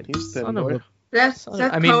Cohen. He's thin, boy.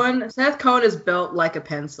 Seth Cohen is built like a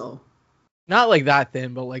pencil. Not like that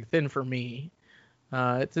thin, but like thin for me.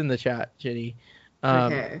 It's in the chat, Jenny.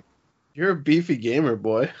 Okay. You're a beefy gamer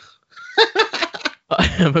boy.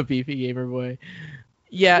 I'm a beefy gamer boy.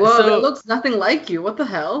 Yeah. Well, so, it looks nothing like you. What the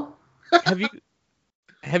hell?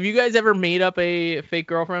 Have you guys ever made up a fake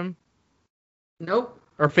girlfriend? Nope.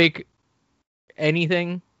 Or fake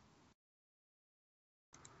anything?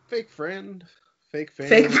 Fake friend, fake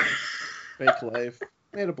family, fake life.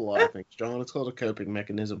 Made up a lot of things, John. It's called a coping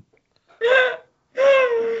mechanism.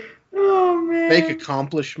 Oh man. Fake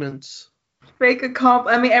accomplishments. I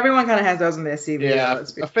mean, everyone kind of has those in their CV. Yeah,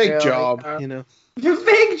 a fake job, you know. A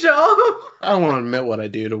fake job. I don't want to admit what I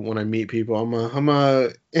do when I meet people. I'm a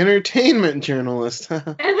entertainment journalist.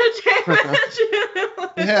 Entertainment journalist.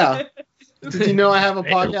 Yeah. Did you know I have a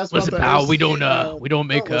podcast? Listen, pal, we don't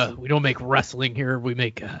make wrestling here. We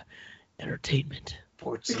make entertainment.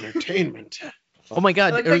 Sports entertainment. Oh my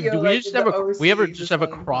God! Like Do we just have a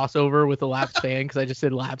crossover with the Laps fan? Because I just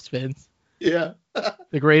said Laps fans. Yeah.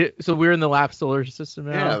 The great. So we're in the Laps solar system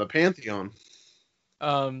now. Yeah, the Pantheon.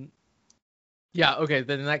 Yeah. Okay.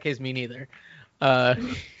 Then in that case, me neither. What's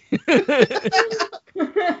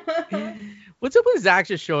up with Zach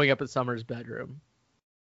just showing up at Summer's bedroom?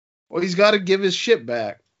 Well, he's got to give his shit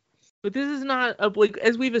back. But this is not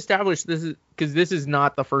as we've established. This is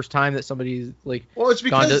not the first time that somebody's like. Well, it's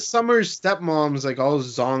because Summer's stepmom's like all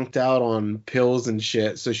zonked out on pills and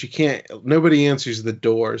shit, so she can't. Nobody answers the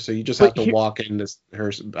door, so you just have to walk into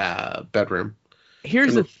her bedroom.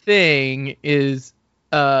 Here's the thing: is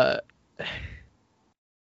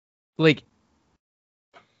like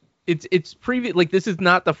it's previous. Like this is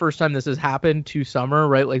not the first time this has happened to Summer,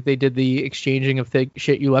 right? Like they did the exchanging of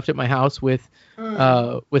shit you left at my house with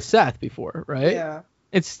Seth before, right? Yeah.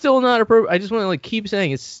 It's still not appropriate. I just want to keep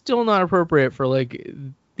saying it's still not appropriate for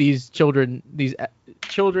these children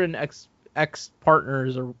ex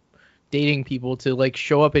partners or dating people to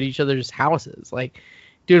show up at each other's houses. Like,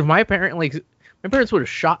 dude, if my parents would have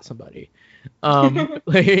shot somebody.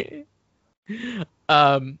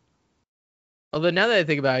 Although now that I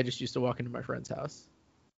think about it, I just used to walk into my friend's house.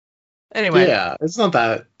 Anyway. Yeah, it's not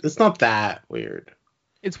that weird.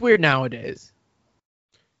 It's weird nowadays.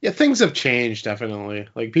 Yeah, things have changed, definitely.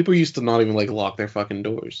 Like, people used to not even, lock their fucking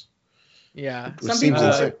doors. Yeah. Some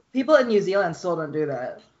people in New Zealand still don't do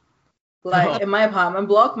that. In my apartment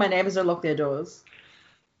block, my neighbors don't lock their doors.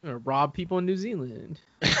 I'm gonna rob people in New Zealand.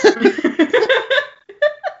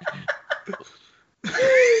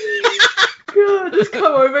 God, just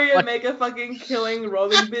come over here and make a fucking killing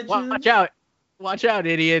robbing bitches. Watch out,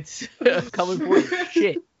 idiots. Coming for your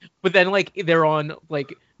shit. But then they're on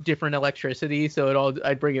different electricity, so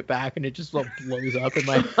I'd bring it back and it just blows up in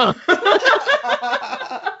my house.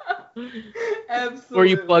 Absolutely. Or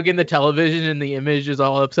you plug in the television and the image is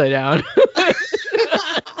all upside down.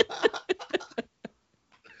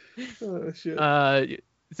 Oh shit.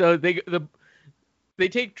 So they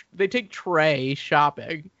take Trey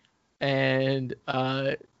shopping, and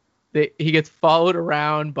he gets followed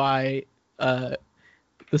around by the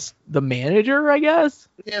manager, I guess.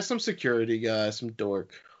 Yeah, some security guy, some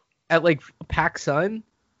dork. At PacSun.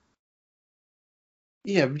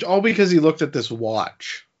 Yeah, all because he looked at this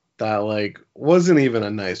watch that wasn't even a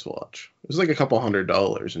nice watch. It was a couple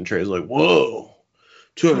 $100, and Trey's like, "Whoa,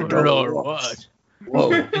 $200 watch."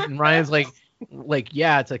 Whoa. And Ryan's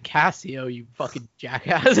yeah, it's a Casio, you fucking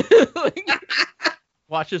jackass.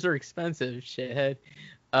 Watches are expensive, shithead.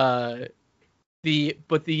 The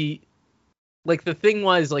thing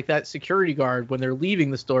was that security guard, when they're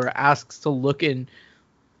leaving the store, asks to look in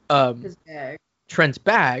his bag. Trent's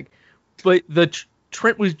bag, but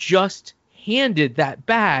Trent was just handed that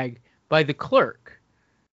bag by the clerk.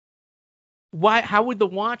 Why? How would the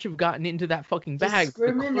watch have gotten into that fucking bag?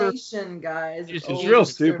 Discrimination, guys. It's real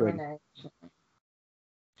stupid.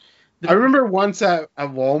 I remember once at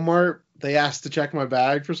Walmart, they asked to check my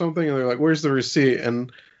bag for something, and they're like, "Where's the receipt?"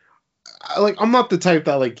 And I'm not the type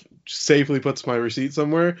that safely puts my receipt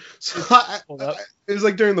somewhere. So it was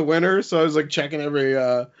during the winter, so I was checking every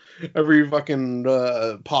fucking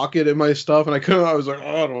pocket in my stuff, and I couldn't. I was like,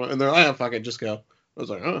 "Oh, I don't know." And they're like, "Fuck it, just go." I was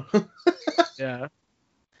like, "Oh." Yeah.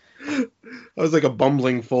 I was like a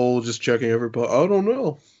bumbling fool, just checking every pocket. I don't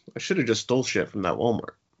know. I should have just stole shit from that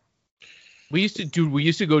Walmart. We used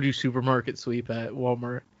to go do supermarket sweep at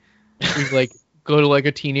Walmart. We'd go to like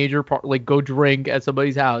a teenager like go drink at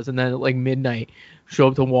somebody's house, and then at like midnight show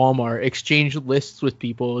up to Walmart, exchange lists with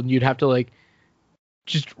people, and you'd have to like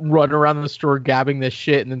just run around the store gabbing this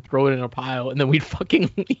shit and then throw it in a pile, and then we'd fucking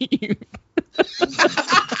leave.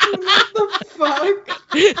 What the fuck?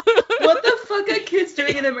 What the fuck are kids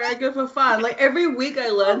doing in America for fun? Like every week I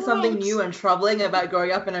learn something new and troubling about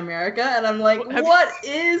growing up in America, and I'm like, what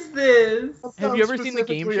is this? Have you ever seen the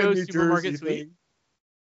game show Supermarket Sweep?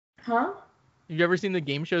 Huh? Have you ever seen the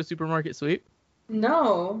game show Supermarket Sweep?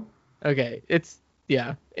 No. Okay, it's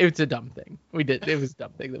a dumb thing. It was a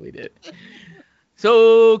dumb thing that we did.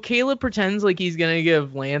 So Caleb pretends like he's gonna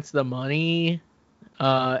give Lance the money,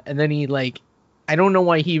 and then he like, I don't know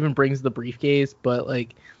why he even brings the briefcase, but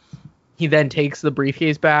like he then takes the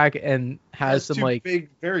briefcase back and has some like big,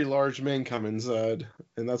 very large men come inside,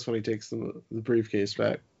 and that's when he takes the briefcase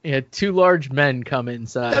back. Yeah, two large men come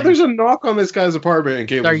inside. Yeah, there's a knock on this guy's apartment, and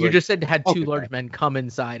Caleb's Sorry, you like, just said had two large men come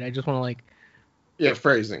inside. I just want to like. Yeah,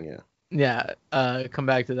 phrasing. Yeah. Yeah. Come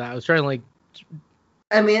back to that. I was trying to like.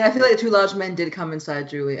 I mean, I feel like two large men did come inside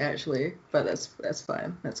Julie, actually, but that's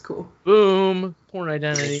fine. That's cool. Boom. Porn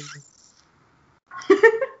identity.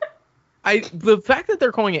 The fact that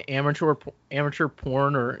they're calling it amateur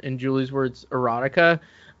porn, or in Julie's words, erotica,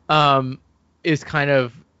 is kind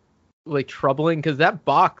of like troubling, because that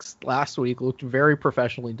box last week looked very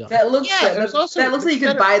professionally done. That looks like you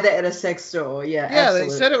could buy that at a sex store. Yeah, absolutely.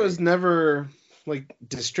 They said it was never like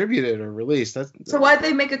distributed or released. So why'd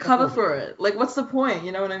they make a cover for it? Like, what's the point?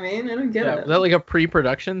 You know what I mean? I don't get it. Was that like a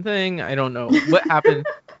pre-production thing? I don't know what happened.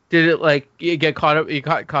 Did it like get caught up? You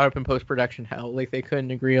got caught up in post-production hell? Like they couldn't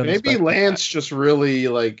agree on. Maybe Lance just really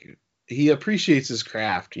like he appreciates his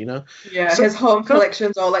craft, you know. Yeah, his home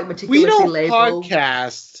collection's all like meticulously labeled. We don't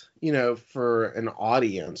podcast, you know, for an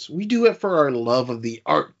audience. We do it for our love of the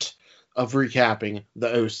art of recapping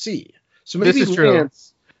the OC. So maybe this is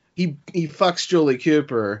Lance, he fucks Julie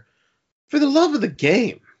Cooper for the love of the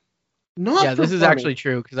game. Not this is funny. Actually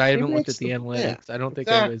true, because I haven't looked at the analytics. I don't think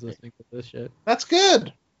anybody's listening to this shit. That's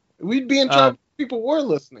good. We'd be in trouble if people were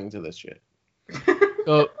listening to this shit.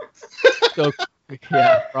 So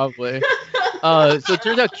yeah, probably. So it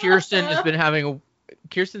turns out Kirsten's been having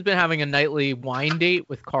a nightly wine date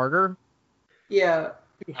with Carter. Yeah.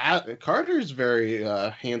 Carter's very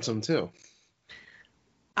handsome too.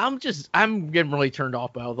 I'm getting really turned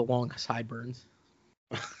off by all the long sideburns.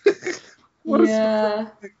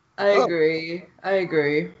 I agree.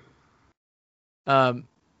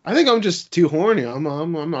 I think I'm just too horny. I'm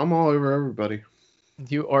all over everybody.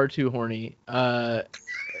 You are too horny. Ryan's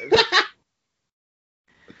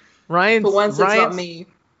it's not me.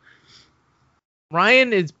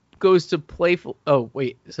 Ryan goes to playful. Oh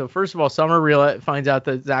wait. So first of all, Summer finds out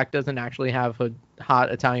that Zach doesn't actually have a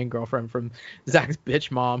hot Italian girlfriend from Zach's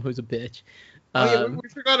bitch mom, who's a bitch. We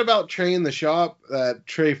forgot about Trey in the shop.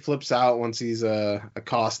 Trey flips out once he's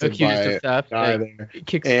accosted by a guy there.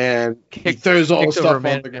 He throws all the stuff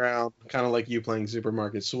on the ground, kind of like you playing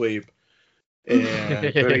Supermarket Sweep. And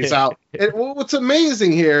he's out. And what's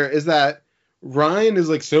amazing here is that Ryan is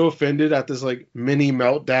like so offended at this like mini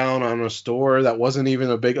meltdown on a store that wasn't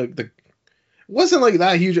even a big wasn't like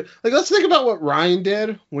that huge. Like, let's think about what Ryan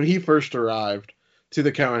did when he first arrived to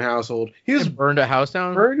the Cowan household. He was burned a house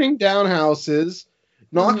down, burning down houses,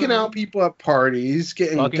 knocking out people at parties,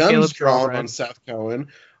 getting guns drawn on Seth Cohen.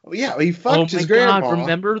 Oh, yeah, he fucked his grandma. God,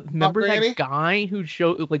 remember that Granny? Guy who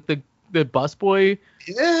showed like the busboy?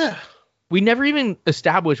 Yeah. We never even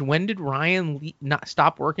established, when did Ryan not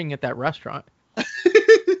stop working at that restaurant?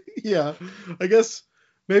 Yeah, I guess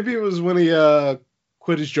maybe it was when he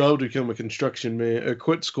quit his job to become a construction man, or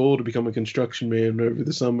quit school to become a construction man over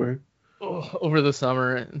the summer. Over the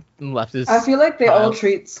summer and left his. I feel like they all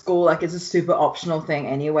treat school like it's a super optional thing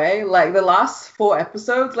anyway. Like the last 4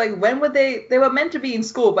 episodes, like when were they were meant to be in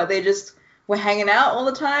school, but they just were hanging out all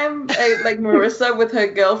the time. Like Marissa with her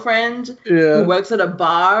girlfriend who works at a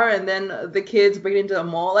bar, and then the kids bring it into the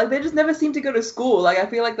mall. Like they just never seem to go to school. Like I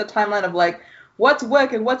feel like the timeline of like what's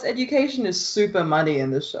work and what's education is super muddy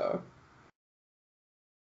in this show.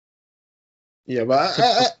 Yeah, but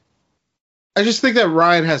I just think that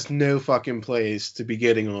Ryan has no fucking place to be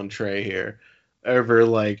getting on Trey here. Over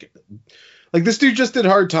like this dude just did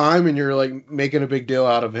hard time, and you're like making a big deal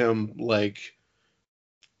out of him, like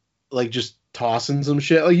just tossing some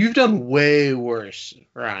shit. Like you've done way worse,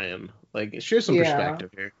 Ryan. Like share some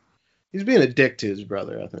perspective here. He's being a dick to his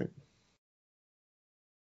brother, I think.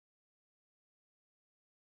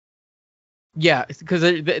 Yeah, because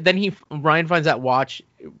then Ryan finds that watch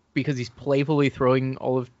because he's playfully throwing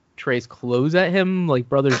all of Trey's clothes at him like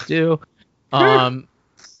brothers do. As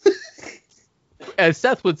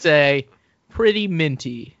Seth would say, pretty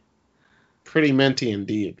minty. Pretty minty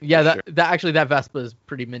indeed. Yeah, that Vespa is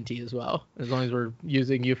pretty minty as well, as long as we're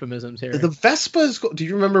using euphemisms here. The Vespas, do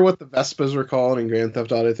you remember what the Vespas were called in Grand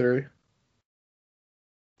Theft Auto 3?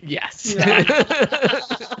 Yes.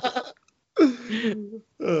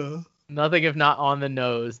 Uh, Nothing if not on the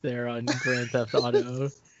nose there on Grand Theft Auto.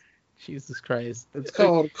 Jesus Christ. It's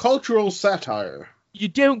called cultural satire. You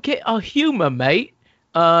don't get a humor, mate.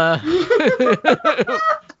 What?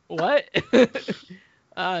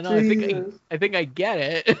 No, I think I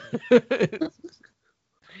get it.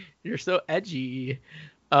 You're so edgy.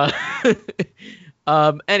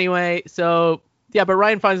 Anyway, so yeah, but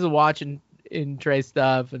Ryan finds the watch in Trey's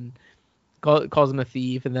stuff and calls him a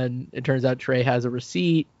thief, and then it turns out Trey has a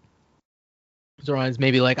receipt. So Ryan's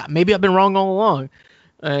maybe I've been wrong all along.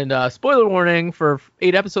 And spoiler warning for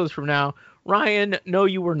 8 episodes from now, Ryan, no,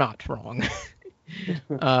 you were not wrong.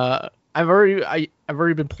 I've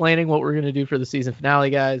already been planning what we're gonna do for the season finale,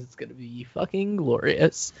 guys. It's gonna be fucking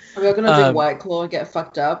glorious. Are we gonna drink White Claw and get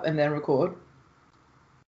fucked up and then record?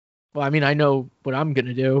 Well, I mean, I know what I'm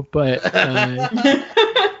gonna do, but isn't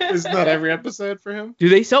that every episode for him? Do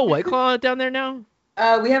they sell White Claw down there now?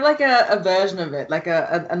 We have like a version of it, like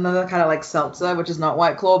another kind of like seltzer, which is not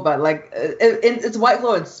White Claw, but like it's White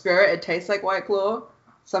Claw in spirit. It tastes like White Claw,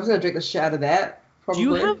 so I'm just gonna drink the shit out of that.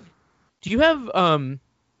 Probably. Do you have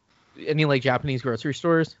any like Japanese grocery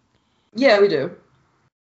stores? Yeah, we do.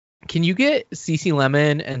 Can you get CC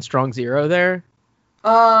Lemon and Strong Zero there?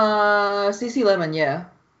 CC Lemon, yeah.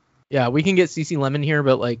 Yeah, we can get CC Lemon here,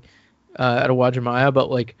 but like at a Wajimaya, but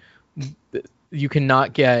like you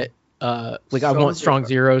cannot get I want Strong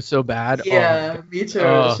Zero so bad. Yeah, me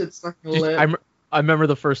too. Shit's fucking lit. I remember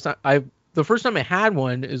the first time I had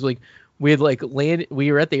one is like we had like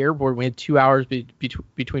we were at the airport and we had 2 hours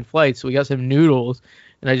between flights, so we got some noodles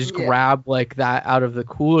and I just grabbed like that out of the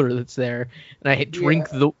cooler that's there and I drink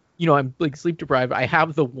I'm like sleep deprived. I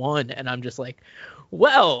have the one and I'm just like,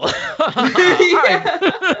 well,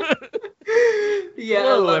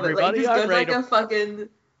 hello everybody. Like, just go like a fucking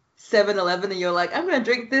 7-Eleven and you're like, I'm gonna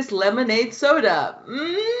drink this lemonade soda.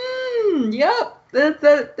 Yep,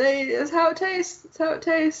 that's how it tastes. That's how it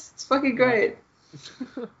tastes. It's fucking great.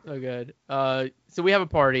 So good. So we have a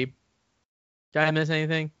party. Did I miss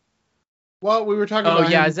anything? Well, we were talking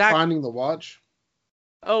about him finding the watch.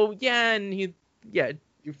 Oh yeah, and he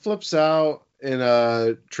flips out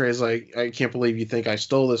and Trey's like, I can't believe you think I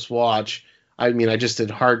stole this watch. I mean, I just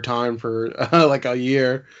did hard time for like a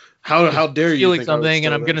year. How dare you stealing something,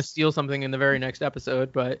 and I'm gonna steal something in the very next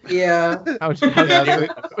episode, but yeah.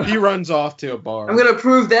 He runs off to a bar. I'm gonna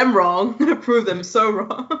prove them wrong. I'm gonna prove them so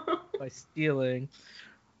wrong by stealing.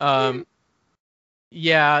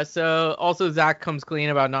 Yeah. So also Zach comes clean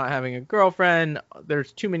about not having a girlfriend.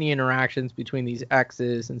 There's too many interactions between these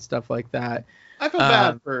exes and stuff like that. I feel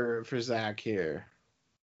bad for Zach here.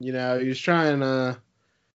 You know, he's trying to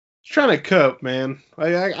cope, man.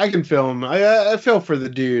 I can feel him. I feel for the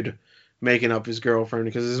dude making up his girlfriend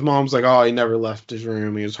because his mom's like, oh, he never left his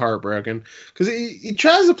room. He was heartbroken because he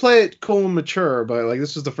tries to play it cool and mature, but like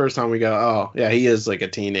this was the first time we go, oh yeah, he is like a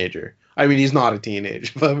teenager. I mean, he's not a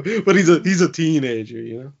teenager, but he's a teenager,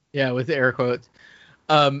 you know? Yeah, with air quotes.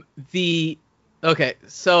 Okay,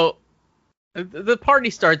 so the party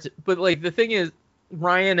starts, but like the thing is,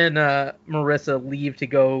 Ryan and Marissa leave to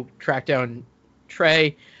go track down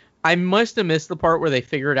Trey. I must have missed the part where they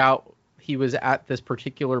figured out he was at this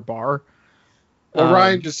particular bar. Well,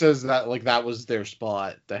 Ryan just says that like that was their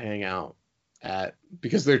spot to hang out at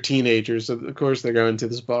because they're teenagers, so of course they're going to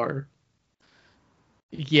this bar.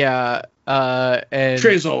 Yeah, and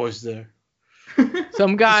Trey's always there.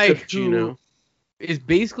 Some guy who is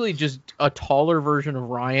basically just a taller version of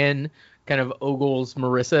Ryan kind of ogles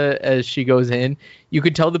Marissa as she goes in. You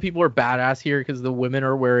could tell the people are badass here because the women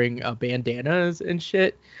are wearing bandanas and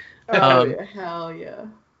shit. Hell yeah.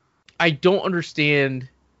 I don't understand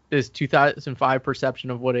this 2005 perception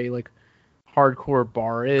of what a like hardcore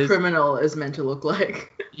bar is. Criminal is meant to look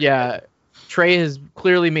like. Yeah. Trey has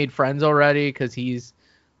clearly made friends already because he's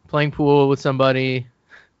playing pool with somebody.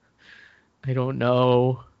 I don't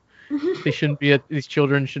know. These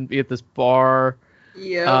children shouldn't be at this bar.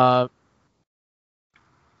 Yeah.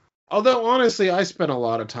 Although honestly, I spent a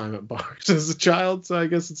lot of time at bars as a child, so I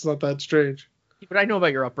guess it's not that strange. But I know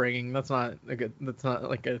about your upbringing. That's not like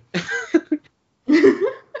a.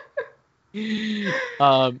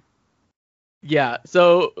 Yeah.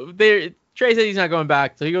 So Trey said he's not going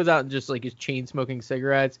back, so he goes out and just like is chain smoking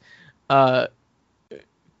cigarettes. Back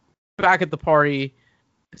at the party,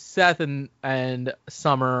 Seth and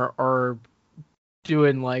Summer are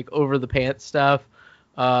doing like over the pants stuff.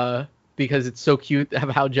 because it's so cute of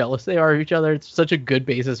how jealous they are of each other. It's such a good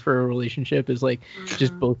basis for a relationship, is like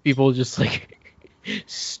just both people just like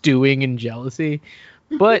stewing in jealousy.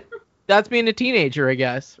 But that's being a teenager, I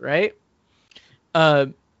guess, right?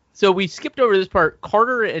 So we skipped over this part.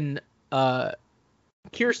 Carter and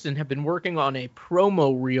Kirsten have been working on a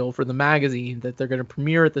promo reel for the magazine that they're going to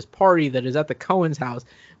premiere at this party that is at the Cohen's house,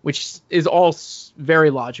 which is all very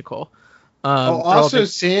logical. Also,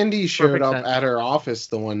 Sandy showed up at her office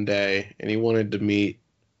the one day, and he wanted to meet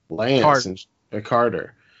Lance and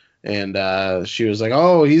Carter. And she was like,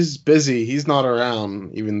 "Oh, he's busy. He's not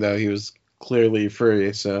around," even though he was clearly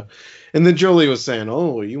free. So, and then Julie was saying,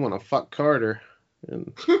 "Oh, you want to fuck Carter?"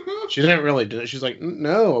 And she didn't really do it. She's like,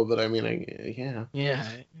 "No, but I mean, yeah." Yeah.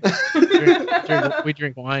 We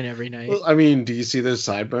drink wine every night. Well, I mean, do you see those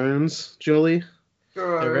sideburns, Julie?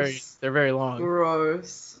 Gross. They're very long.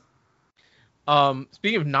 Gross.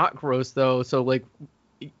 Speaking of not gross though, so like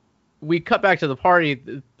we cut back to the party.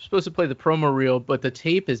 It's supposed to play the promo reel, but the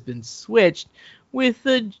tape has been switched with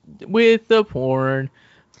the porn.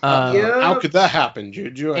 How could that happen,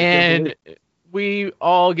 Juju? And we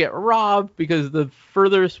all get robbed because the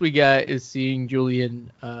furthest we get is seeing Julian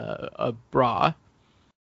a bra.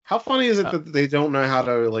 How funny is it that they don't know how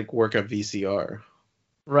to like work a VCR?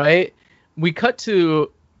 Right? We cut to,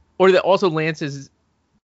 or that also Lance is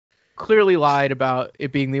clearly lied about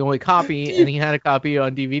it being the only copy, and he had a copy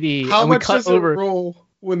on DVD. How and much does it roll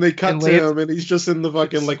when they cut to him and he's just in the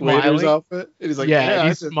fucking like waiter's outfit? And he's like, yeah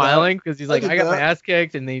he's smiling because he's like, I got my ass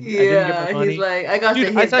kicked, and I didn't get my money. He's like, I got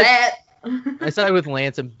to hit that. I side with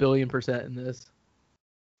Lance 1,000,000,000% in this.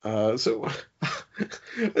 So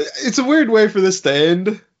it's a weird way for this to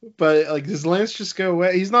end, but like, does Lance just go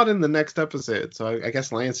away? He's not in the next episode, so I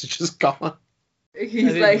guess Lance is just gone.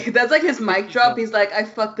 He's like, that's like his mic drop. He's like, I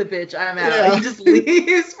fucked the bitch, I'm out. Yeah. Like, he just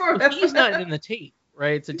leaves forever. He's not in the tape,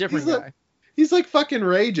 right? It's a different guy. He's like fucking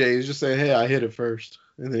Ray J. He's just saying, hey, I hit it first,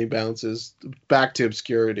 and then he bounces back to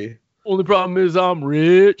obscurity. Only problem is I'm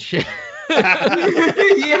rich. Yeah,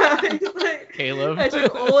 he's like, Caleb. I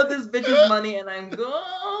took all of this bitch's money and I'm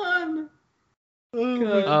gone.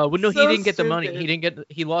 Well, no, he didn't get the money.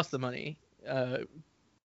 He lost the money.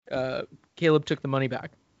 Caleb took the money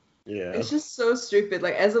back. Yeah. It's just so stupid.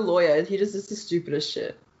 Like, as a lawyer, he just is the stupidest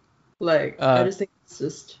shit. Like, I just think it's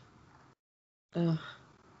just.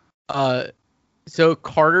 So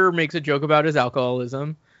Carter makes a joke about his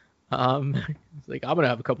alcoholism. He's like, I'm gonna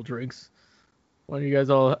have a couple drinks. Why don't you guys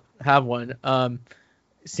all have one?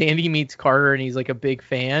 Sandy meets Carter and he's like a big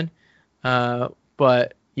fan.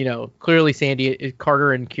 But you know, clearly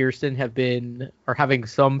Carter and Kirsten are having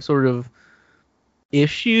some sort of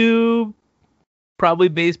issue, probably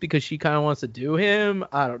based because she kind of wants to do him.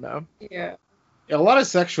 I don't know. Yeah. A lot of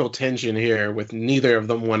sexual tension here with neither of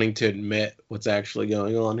them wanting to admit what's actually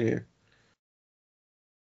going on here.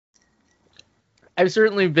 I've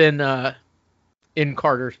certainly been in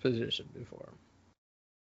Carter's position before.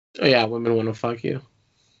 Oh yeah, women want to fuck you.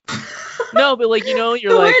 No, but like, you know,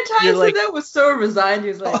 you're the like, weird times you're like, that was so resigned. He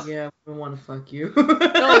was like, yeah, we want to fuck you.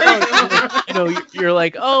 no, you know, you're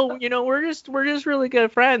like, oh, you know, we're just really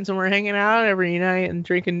good friends and we're hanging out every night and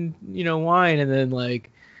drinking, you know, wine, and then like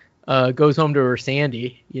goes home to her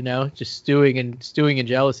Sandy, you know, just stewing in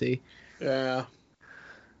jealousy. Yeah.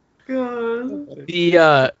 God. We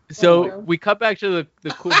cut back to the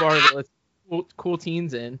cool bar that lets cool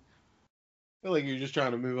teens in. I feel like you're just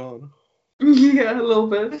trying to move on. Yeah, a little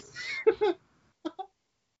bit.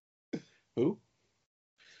 Who?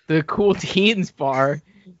 The cool teens bar.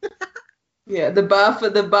 Yeah, the bar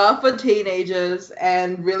for teenagers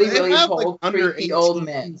and really tall, like, creepy old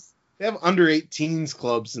men. They have under 18s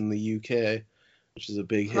clubs in the UK, which is a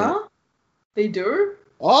big hit. Huh? They do?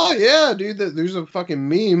 Oh yeah, dude. There's a fucking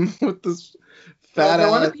meme with this fat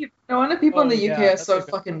ass. No wonder people in the UK are so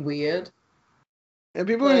fucking weird. And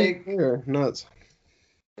people in the UK are nuts.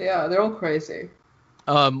 Yeah, they're all crazy.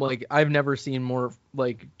 Like I've never seen more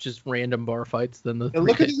like just random bar fights than the.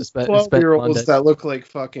 Look at these 12-year-olds that look like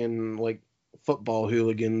fucking like football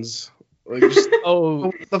hooligans. Like, just,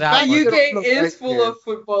 the UK is full of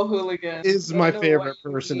football hooligans. Is my favorite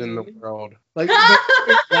person in the world. Like,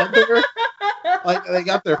 like they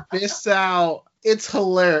got their fists out. It's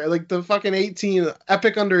hilarious. Like the fucking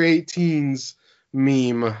epic under 18s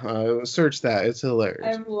meme. Search that. It's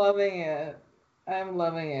hilarious. I'm loving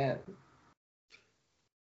it.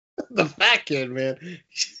 The fat kid, man.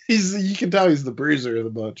 You can tell he's the bruiser of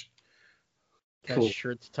the bunch. Got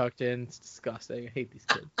shirts tucked in. It's disgusting. I hate these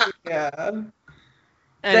kids. Yeah.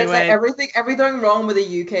 Anyway. That's like everything wrong with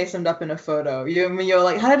the UK summed up in a photo. You're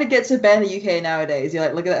like, how did it get so bad in the UK nowadays? You're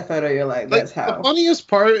like, look at that photo. You're like, that's how. The funniest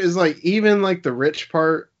part is like even like the rich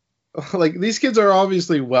part Like, these kids are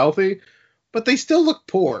obviously wealthy, but they still look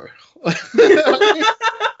poor. That's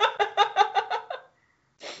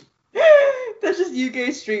just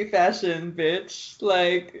UK street fashion, bitch.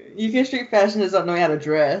 Like, UK street fashion is not knowing how to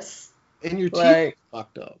dress. And your teeth Like,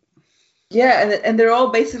 fucked up. yeah, and they're all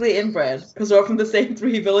basically inbred because they're all from the same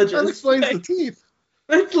 3 villages. That explains like, the teeth.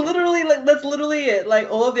 that's literally it.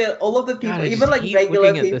 Like all of the people, God, I even just like hate regular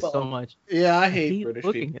looking at people. this so much. Yeah, I hate hate British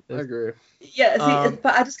looking people. at this. I agree. Yeah, see,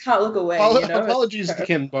 but I just can't look away. You know? Apologies to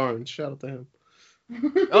Ken Barnes. Shout out to him.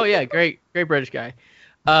 Oh yeah, great British guy.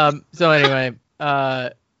 So anyway,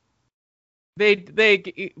 they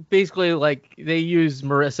basically like they use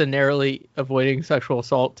Marissa narrowly avoiding sexual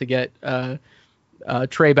assault to get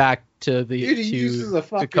Trey back to the Dude, he uses a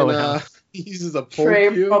fucking Cohen house. he uses a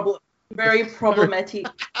pole very problematic.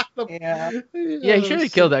 Yeah. Yeah, he should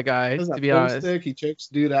have killed that guy, to be honest. Stick. He chokes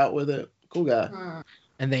dude out with it. Cool guy.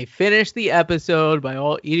 And they finish the episode by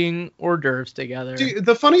all eating hors d'oeuvres together. Dude,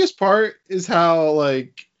 the funniest part is how,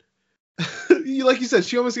 like you said,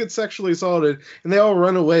 she almost gets sexually assaulted, and they all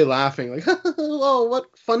run away laughing, like, "Oh,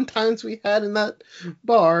 what fun times we had in that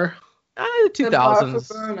bar." The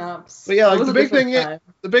 2000s. But yeah, like the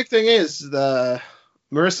big thing is the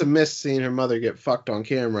Marissa missed seeing her mother get fucked on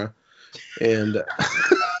camera, and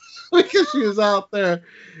because she was out there,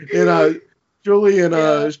 and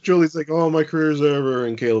Julie's like, "Oh, my career's over,"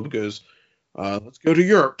 and Caleb goes, "Let's go to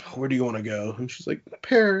Europe. Where do you want to go?" And she's like,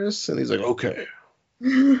 "Paris," and he's like, "Okay."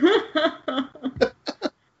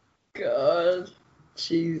 God,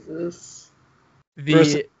 Jesus.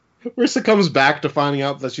 Marissa comes back to finding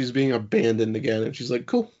out that she's being abandoned again, and she's like,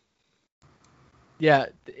 "Cool." Yeah.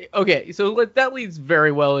 Okay. So that leads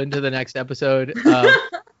very well into the next episode.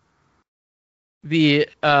 This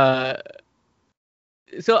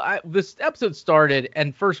episode started,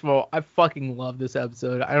 and first of all, I fucking love this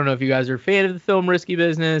episode. I don't know if you guys are a fan of the film Risky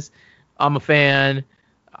Business. I'm a fan.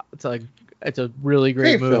 It's a really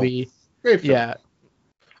great movie. Film. Great film. Yeah.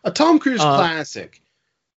 A Tom Cruise classic.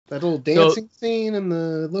 That little dancing scene in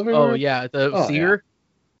the living room. Oh yeah, the Seeger.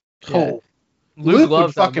 Yeah. Yeah. Oh, Luke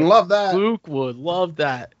would fucking love that. Luke would love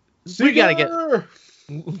that. Seeger! We gotta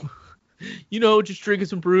get, just drinking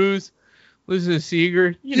some brews, listen to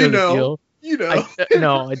Seeger. You know the deal.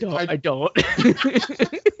 No, I don't. I don't.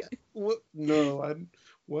 What? No,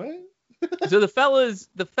 what? So the fellas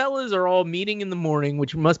are all meeting in the morning,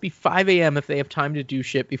 which must be 5 a.m. if they have time to do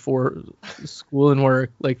shit before school and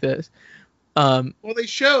work like this. Well, they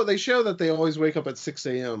show that they always wake up at 6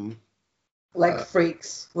 a.m. Like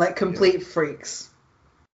freaks, like complete freaks.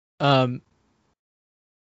 Trey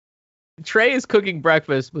is cooking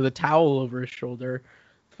breakfast with a towel over his shoulder,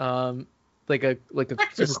 like a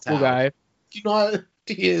super cool guy.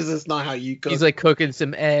 That's not how you cook. He's like cooking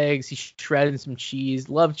some eggs. He's shredding some cheese.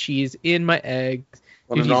 Love cheese in my eggs.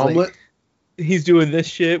 Want an omelet? He's doing this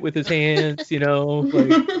shit with his hands,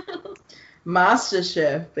 like Master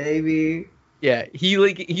Chef, baby. Yeah,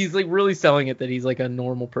 he's really selling it that he's like a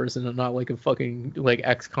normal person and not like a fucking like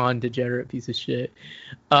ex-con degenerate piece of shit.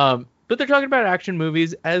 But they're talking about action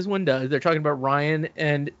movies, as one does. They're talking about Ryan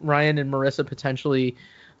and Marissa potentially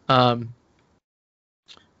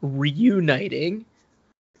reuniting.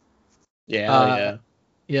 Yeah.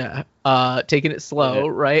 Taking it slow,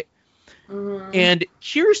 right? Mm-hmm. And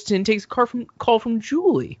Kirsten takes a call from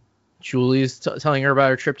Julie. Julie is telling her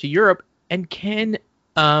about her trip to Europe, and can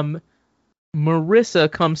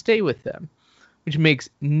Marissa come stay with them, which makes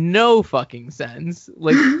no fucking sense.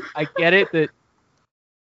 Like, I get it that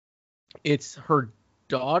it's her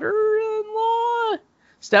daughter-in-law,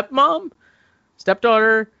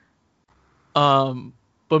 stepdaughter, but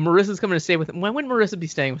Marissa's coming to stay with them. Why wouldn't Marissa be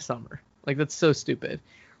staying with Summer? Like, that's so stupid.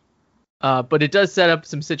 But it does set up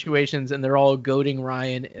some situations, and they're all goading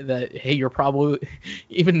Ryan that, hey, you're probably,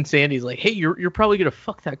 even Sandy's like, hey, you're probably gonna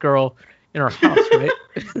fuck that girl in our house, right?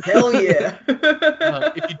 Hell yeah.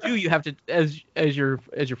 If you do, you have to, as your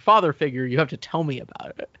father figure, you have to tell me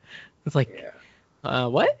about it. It's like,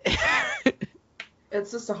 what?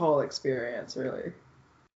 It's just a whole experience, really.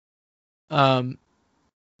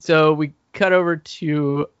 So we cut over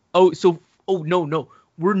to no.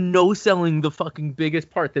 We're no-selling the fucking biggest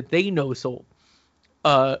part that they no-sold.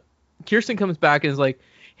 Kirsten comes back and is like,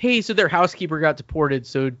 hey, so their housekeeper got deported,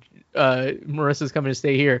 so Marissa's coming to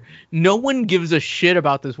stay here. No one gives a shit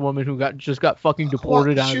about this woman who just got fucking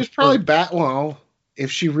deported out. She was probably well,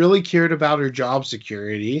 if she really cared about her job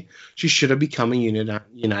security, she should have become a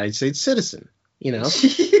United States citizen,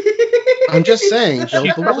 I'm just saying.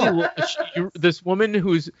 This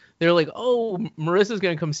woman they're like, oh, Marissa's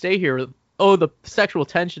going to come stay here. oh, the sexual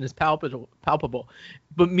tension is palpable.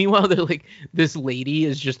 But meanwhile, they're like, this lady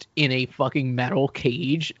is just in a fucking metal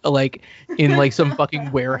cage, like in like some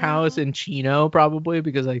fucking warehouse in Chino, probably,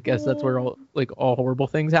 because I guess that's where all horrible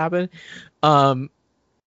things happen. God,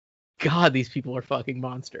 these people are fucking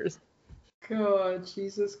monsters. God,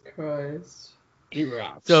 Jesus Christ. He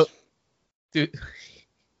rocks. So, dude,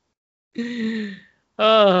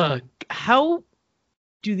 how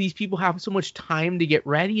do these people have so much time to get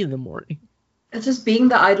ready in the morning? It's just being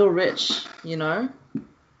the idle rich, you know?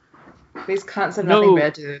 These cunts have nothing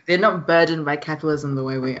better to do. They're not burdened by capitalism the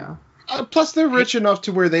way we are. Plus, they're rich enough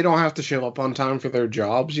to where they don't have to show up on time for their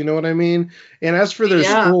jobs, you know what I mean? And as for their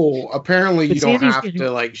school, apparently you don't have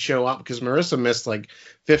to, like, show up, because Marissa missed, like,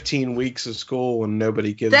 15 weeks of school and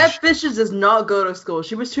nobody gives That bitch does not go to school.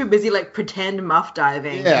 She was too busy, like, pretend muff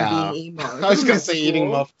diving and being emo. I was gonna say eating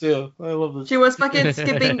muff, too. I love this. She was fucking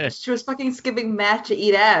skipping math to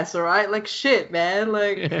eat ass, alright? Like, shit, man.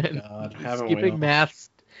 Like, God, skipping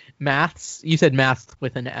maths? You said maths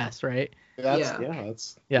with an S, right? That's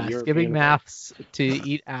skipping maths to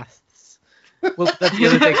eat ass. Well, that's the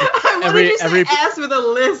other thing. Every ass with a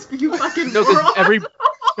lisp, you fucking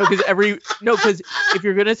because if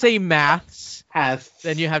you're gonna say maths,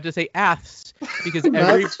 then you have to say aths, because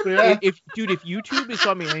if YouTube is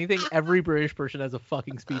taught me anything, every British person has a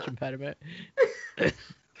fucking speech impediment.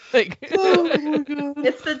 Like, oh my God.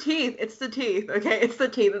 It's the teeth. Okay, it's the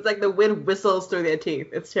teeth. It's like the wind whistles through their teeth.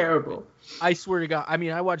 It's terrible. I swear to God. I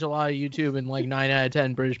mean, I watch a lot of YouTube, and like 9 out of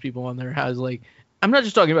 10 British people on there has like, I'm not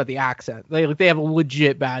just talking about the accent. They have a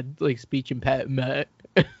legit bad like speech impediment.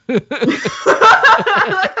 I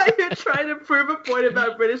like how you're trying to prove a point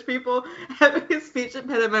about British people having a speech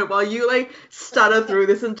impediment while you like stutter through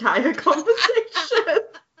this entire conversation.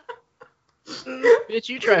 Bitch,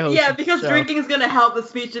 you try hosting. Yeah, because drinking is gonna help the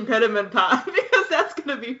speech impediment part, because that's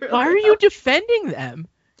gonna be really Why are you defending them?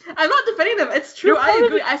 I'm not defending them. It's true. I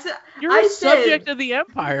agree. You're a subject of the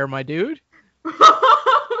empire, my dude.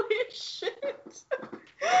 Holy shit.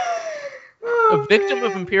 A victim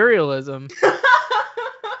of imperialism.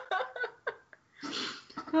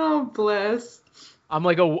 Oh, bless. I'm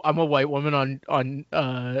a white woman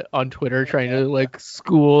on Twitter trying to like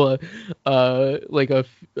school like a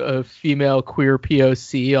female queer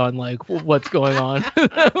POC on like what's going on.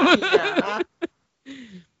 Yeah.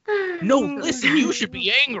 No, listen, you should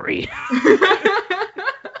be angry.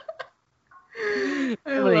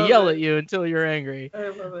 I'm gonna yell at you until you're angry. I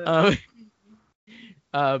love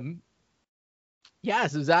it. Yeah,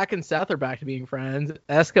 so Zach and Seth are back to being friends.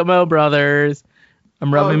 Eskimo brothers.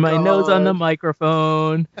 I'm rubbing my nose on the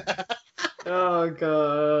microphone. Oh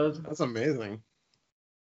God. That's amazing.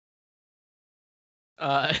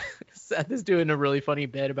 Seth is doing a really funny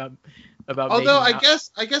bit about. Although I guess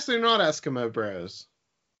they're not Eskimo bros.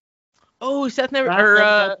 Oh, Zach never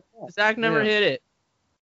hit it.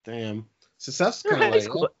 Damn. So Seth's kind of like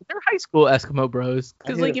they're high school Eskimo bros.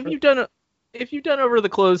 Because like if you've done over the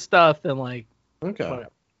clothes stuff, then like whatever.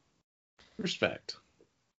 Respect.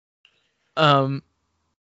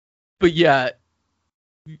 But yeah,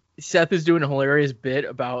 Seth is doing a hilarious bit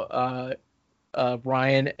about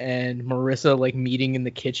Ryan and Marissa like meeting in the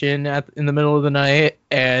kitchen in the middle of the night,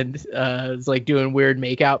 and it's like doing weird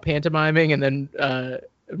makeout pantomiming, and then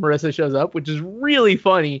Marissa shows up, which is really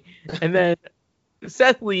funny, and then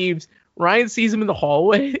Seth leaves. Ryan sees him in the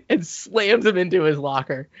hallway and slams him into his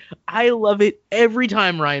locker. I love it every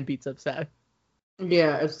time Ryan beats up Seth.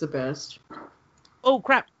 Yeah, it's the best. Oh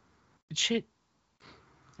crap! Shit.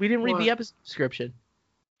 We didn't read the episode description.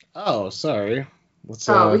 Oh, sorry. Let's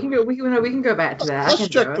we can go back to that. Let's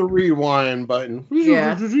check the rewind button.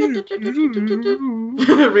 Yeah.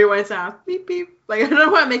 Rewind sounds. Beep beep. Like I don't know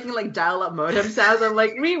why I'm making like dial-up modem sounds. I'm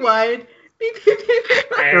like rewind. Beep beep beep.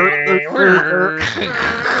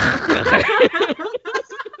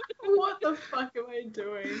 What the fuck am I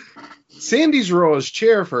doing? Sandy's role as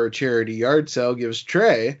chair for a charity yard sale gives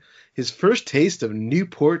Trey his first taste of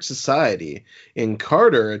Newport society, and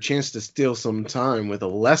Carter a chance to steal some time with a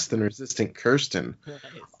less than resistant Kirsten. Nice.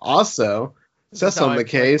 Also, Seth's on the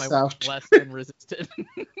case. Less than resistant.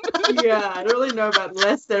 Yeah, I don't really know about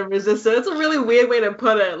less than resistant. It's a really weird way to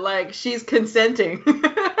put it. Like, she's consenting.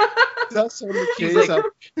 Seth's on the case. Like,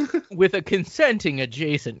 with a consenting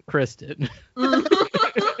adjacent Kristen.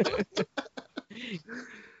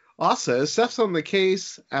 Also, Seth's on the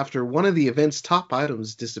case after one of the event's top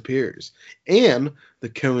items disappears, and the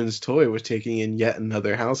Cohen's toy was taking in yet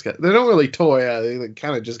another house guest. They don't really toy, it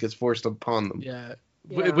kind of just gets forced upon them. Yeah.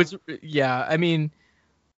 I mean,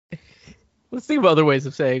 let's think of other ways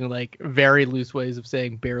of saying, like, very loose ways of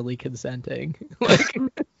saying barely consenting. Like,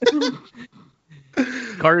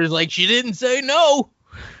 Carter's like, she didn't say no.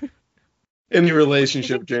 Any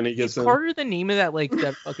relationship Jenny gets Is in. Carter the name of that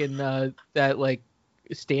that fucking that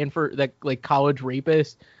Stanford that college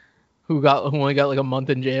rapist who only got like a month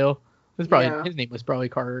in jail? His name was probably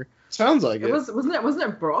Carter. Sounds like it. Wasn't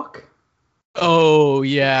it Brock? Oh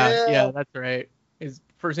yeah, that's right. His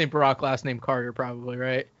first name Brock, last name Carter, probably,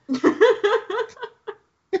 right?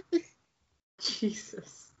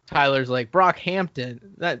 Jesus. Tyler's like, Brock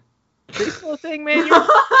Hampton. That still a thing, man?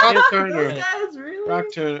 Brock Turner. Those guys, really? Brock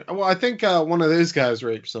Turner. Well, I think one of those guys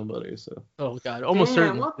raped somebody. So. Oh god, almost Damn,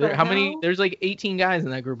 certainly. what the How many? hell? There's like 18 guys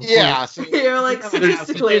in that group. Yeah. So, You're like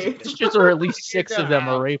statistically. It's just or at least 6 of them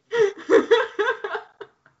are raped.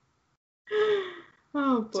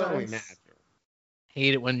 Oh, it's only bless. natural.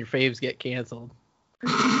 Hate it when your faves get canceled.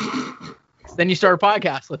 Then you start a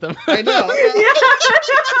podcast with them. I know.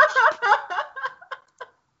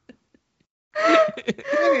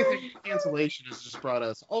 Anything cancellation has just brought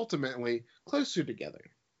us ultimately closer together.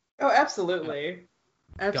 Oh, absolutely.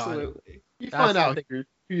 Absolutely. You That's find out who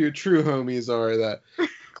your true homies are that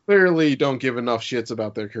clearly don't give enough shits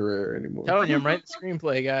about their career anymore. Telling you, I'm writing the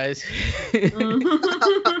screenplay, guys.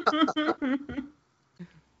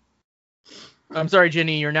 I'm sorry,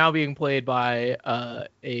 Jenny. You're now being played by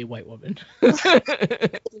a white woman.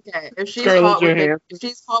 Okay, if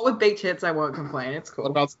she's hot with big tits, I won't complain. It's cool.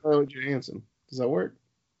 What about Scarlett Johansson? Does that work?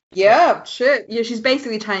 Yeah, shit. Yeah, she's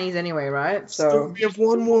basically Chinese anyway, right? So we have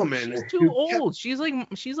one woman. She's too old. She's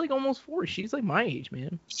like almost 40. She's like my age,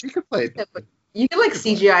 man. She could play it. You can like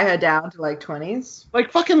CGI her down to like 20s. Like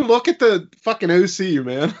fucking look at the fucking OC,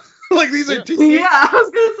 man. Like these are Yeah, I was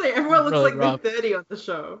gonna say everyone looks Really like rough. they're 30 on the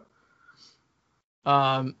show.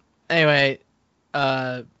 Anyway,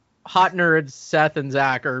 hot nerds Seth and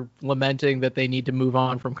Zach are lamenting that they need to move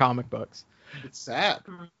on from comic books. It's sad.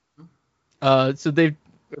 So They're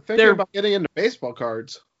thinking about getting into baseball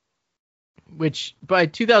cards. which by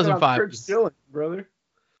 2005 Kurt Schilling, brother.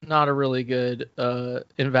 not a really good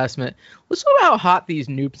investment. Let's talk about how hot these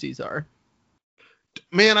noopsies are.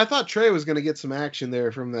 Man, I thought Trey was gonna get some action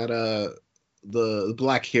there from that the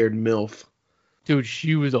black-haired MILF. Dude,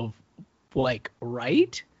 she was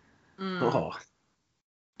right? Oh.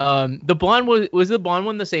 The blonde was the blonde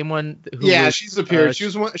one the same one? She's appeared. She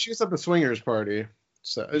was at the swingers party.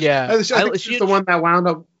 So yeah, I think she's the one that wound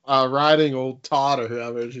up riding old Todd or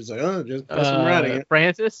whoever. She's like, oh, just I'm riding it.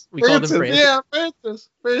 Francis? We called him Francis. Yeah, Francis.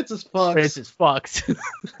 Francis fucks. Francis fucks.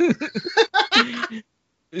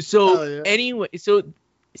 So yeah. anyway, so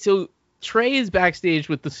Trey is backstage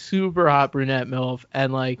with the super hot brunette MILF,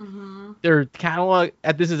 and like their catalog.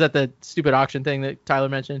 This is at the stupid auction thing that Tyler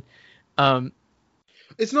mentioned.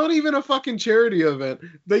 It's not even a fucking charity event.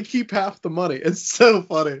 They keep half the money. It's so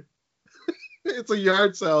funny. It's a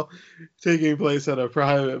yard sale taking place at a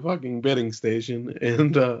private fucking bidding station,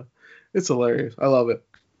 and it's hilarious. I love it.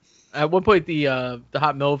 At one point, the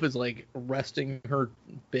hot MILF is like resting her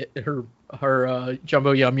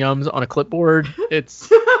jumbo yum yums on a clipboard. It's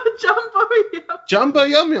Jumbo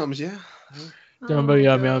yum yums, yeah. Jumbo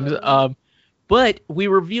yum yums. But we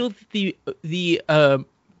revealed the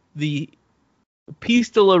piece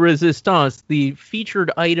de la resistance, the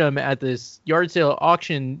featured item at this yard sale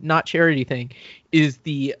auction, not charity thing, is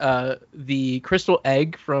the crystal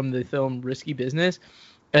egg from the film Risky Business,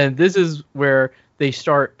 and this is where they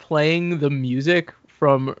start playing the music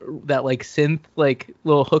from that like synth like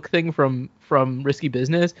little hook thing from Risky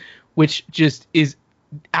Business, which just is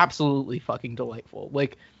absolutely fucking delightful.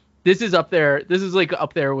 Like this is up there. This is like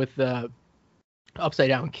up there with the Upside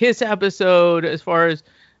Down Kiss episode as far as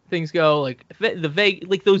things go. Like the vague,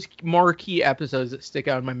 like those marquee episodes that stick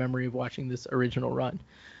out in my memory of watching this original run.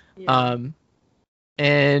 Yeah.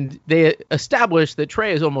 And they established that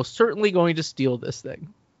Trey is almost certainly going to steal this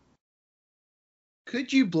thing.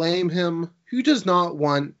 Could you blame him? Who does not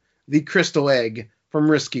want the crystal egg from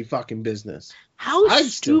Risky fucking Business? How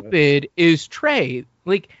stupid is Trey?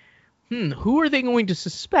 Like, who are they going to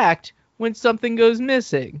suspect when something goes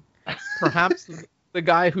missing? Perhaps the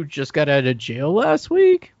guy who just got out of jail last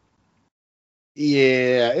week?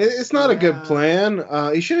 Yeah, it's not a good plan.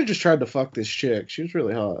 He should have just tried to fuck this chick. She was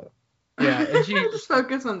really hot. Yeah, and she just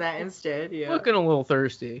focus on that instead. Yeah, looking a little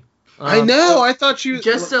thirsty. I know. I thought she was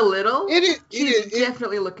just a little. She's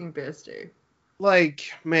definitely looking thirsty. Like,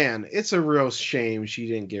 man, it's a real shame she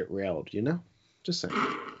didn't get railed. You know, just saying.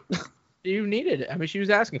 You needed it. I mean, she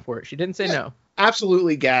was asking for it. She didn't say no.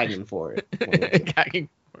 Absolutely gagging for it. Gagging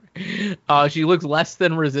for it. She looks less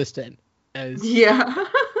than resistant, as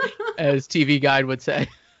TV Guide would say.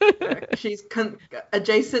 She's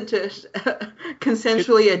adjacent to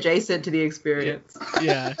consensually adjacent to the experience.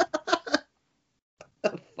 Yeah.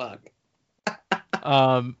 Fuck.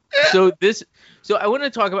 So I want to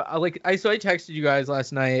talk about I texted you guys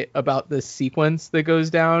last night about this sequence that goes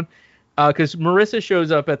down, because Marissa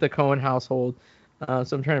shows up at the Cohen household. So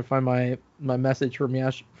I'm trying to find my message from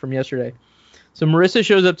yesterday. So Marissa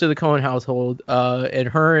shows up to the Cohen household, and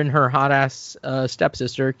her hot ass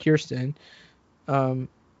stepsister Kirsten,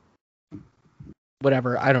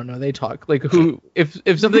 whatever, I don't know, they talk like who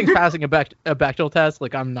if something's passing a Bechdel test,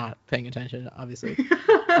 like I'm not paying attention, obviously.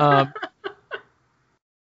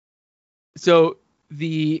 So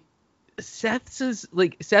Seth is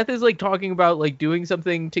like talking about like doing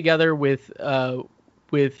something together with Ryan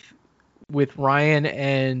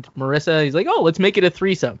and Marissa. He's like, oh, let's make it a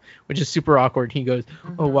threesome, which is super awkward. He goes,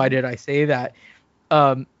 oh, why did I say that?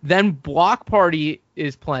 Then Block Party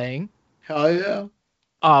is playing. Hell yeah.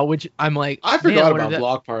 Which I'm like, I forgot about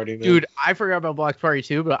Block Party, man. Dude, I forgot about Block Party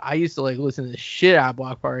too, but I used to like listen to the shit out of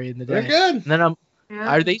Block Party in the day. They're good. And then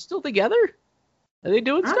are they still together? Are they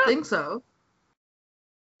doing stuff? I don't think so.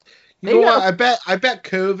 You know what? I bet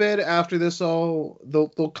COVID after this all they'll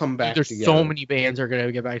come back There's together. so many bands are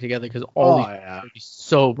gonna get back together because all these are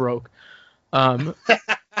so broke. Because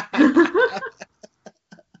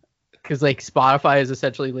like Spotify is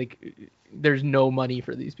essentially like there's no money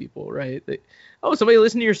for these people, right? Somebody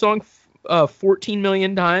listened to your song 14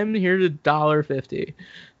 million times. Here's $1.50.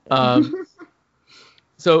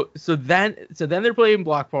 So then they're playing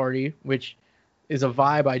Block Party, which is a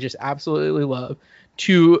vibe I just absolutely love.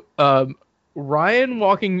 To Ryan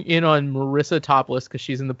walking in on Marissa topless because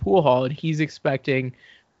she's in the pool hall, and he's expecting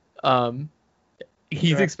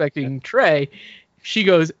Trey. She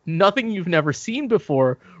goes, nothing you've never seen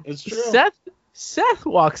before. It's true. Seth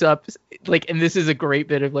walks up, like, and this is a great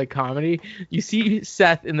bit of like comedy. You see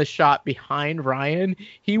Seth in the shot behind Ryan.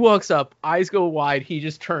 He walks up, eyes go wide. He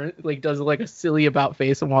just turns, like, does like a silly about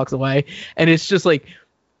face and walks away. And it's just like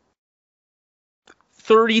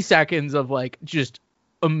 30 seconds of like just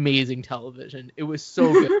amazing television. It was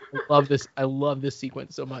so good. I love this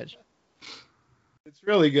sequence so much. It's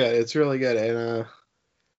really good. And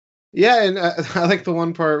and I like the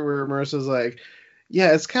one part where Marissa's like,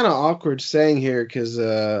 yeah, it's kind of awkward staying here because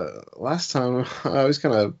last time I was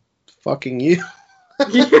kind of fucking you.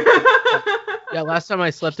 Yeah, last time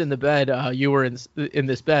I slept in the bed, you were in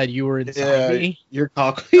this bed. You were inside me. Your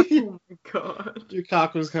cock. Oh my god. Your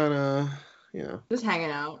cock was kind of, just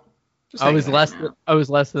hanging out. I was less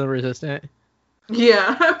than resistant.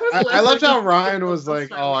 Yeah. I loved how Ryan was like,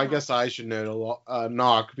 oh, I guess I should know to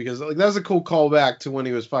knock, because like that was a cool callback to when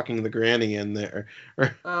he was fucking the granny in there.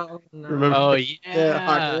 Oh no. Remember? Oh yeah.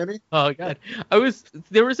 Hot granny? Oh god.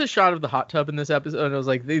 There was a shot of the hot tub in this episode, and I was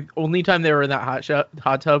like, the only time they were in that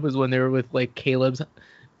hot tub was when they were with like Caleb's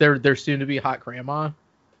their soon to be hot grandma.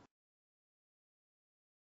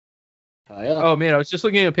 Oh, yeah. Oh man, I was just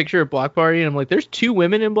looking at a picture of Block Party, and I'm like, there's two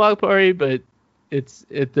women in Block Party, but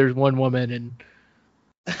there's one woman and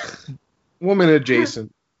woman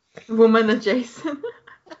adjacent. Woman adjacent.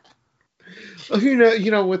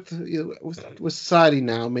 Well, with society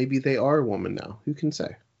now, maybe they are a woman now. Who can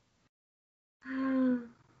say? Dude,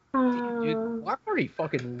 Block Party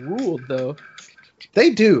fucking ruled though.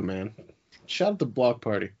 They do, man. Shout out to Block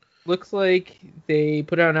Party. Looks like they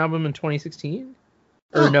put out an album in 2016.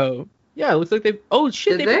 Or no. Yeah, it looks like they. Oh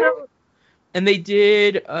shit! Did they put out, and they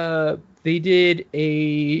did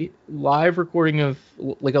a live recording of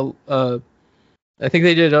like I think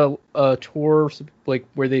they did a tour like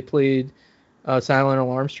where they played Silent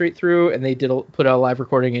Alarm straight through, and they put out a live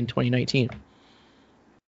recording in 2019.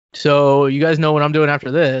 So you guys know what I'm doing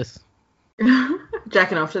after this.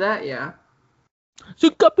 Jacking off to that, yeah. So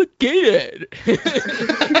complicated.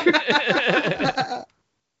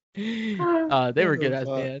 They were good as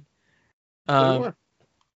band.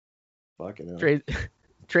 Fucking hell.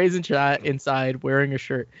 Trey's inside wearing a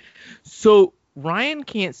shirt. So Ryan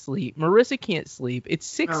can't sleep. Marissa can't sleep. It's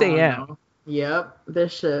 6 a.m. No. Yep,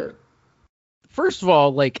 this shit. First of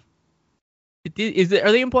all, like, are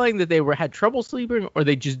they implying that they had trouble sleeping, or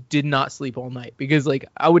they just did not sleep all night? Because like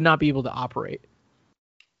I would not be able to operate.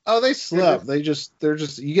 Oh, they slept. They're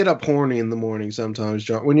just you get up horny in the morning sometimes,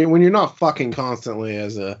 John. When you're not fucking constantly,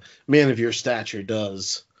 as a man of your stature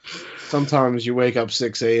does. Sometimes you wake up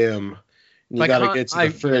 6 a.m. and you gotta get to the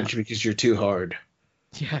fridge because you're too hard.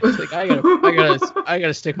 Yeah, it's like I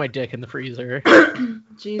gotta stick my dick in the freezer.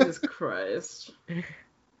 Jesus Christ.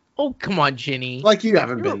 Oh, come on, Ginny. Like you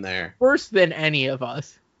haven't been there. Worse than any of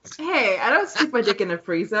us. Hey, I don't stick my dick in the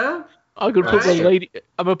freezer. I'm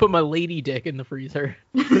gonna put my lady dick in the freezer.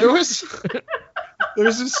 There's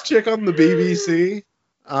this chick on the BBC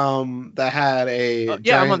that had a I'm on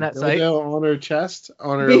giant that site. dildo on her chest,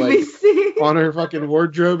 on her BBC. on her fucking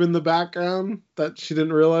wardrobe in the background that she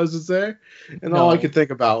didn't realize was there. And all I No. could think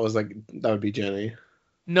about was like, that would be Jenny.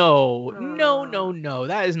 No.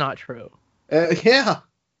 That is not true. Yeah,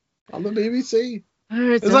 on the BBC.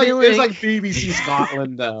 It's It's like BBC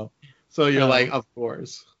Scotland though. So you're like, of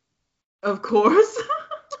course. Of course.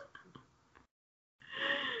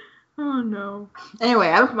 Oh no. Anyway,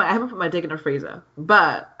 I haven't put my dick in the freezer.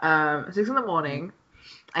 But 6 a.m,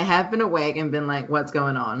 I have been awake and been like, what's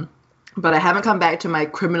going on? But I haven't come back to my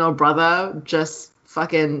criminal brother just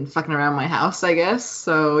fucking around my house, I guess.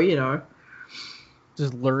 So,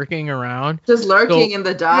 just lurking around. Just lurking in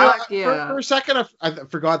the dark, For a second, I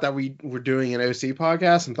forgot that we were doing an OC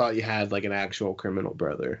podcast and thought you had like an actual criminal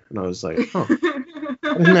brother. And I was like, oh, I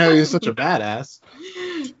didn't know he was such a badass.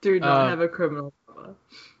 Do not have a criminal brother.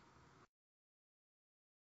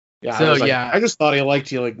 Yeah, So, I just thought he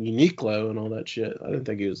liked you like Uniqlo and all that shit. I didn't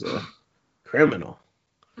think he was a criminal.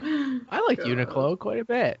 I like Uniqlo quite a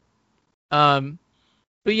bit.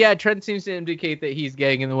 But yeah, Trent seems to indicate that he's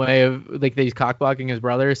getting in the way of, like, that he's cockblocking his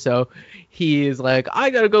brother. So he's like,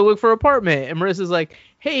 I gotta go look for an apartment. And Marissa's like,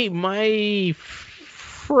 hey, my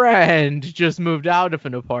friend just moved out of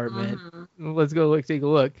an apartment. Mm-hmm. Let's go take a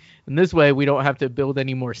look. And this way we don't have to build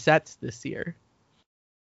any more sets this year.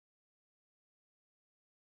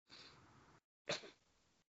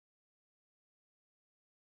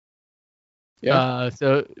 Yeah.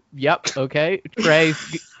 Okay.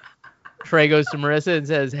 Trey goes to Marissa and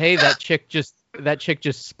says, "Hey, that chick just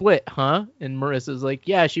split, huh?" And Marissa's like,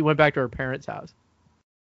 "Yeah, she went back to her parents' house."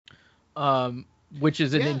 Which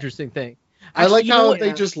is an interesting thing. I like how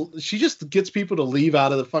she just gets people to leave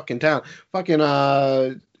out of the fucking town. Fucking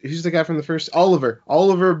who's the guy from the first? Oliver.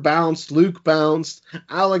 Oliver bounced, Luke bounced,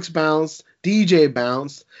 Alex bounced, DJ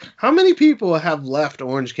bounced. How many people have left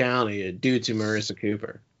Orange County due to Marissa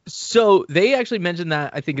Cooper? So they actually mentioned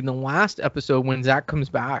that, I think, in the last episode when Zach comes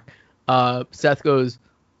back. Seth goes,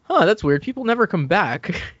 "Huh, that's weird. People never come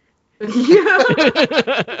back." Yeah.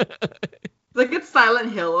 Like it's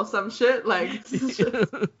Silent Hill or some shit. Like,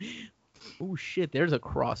 oh shit, there's a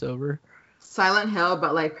crossover. Silent Hill,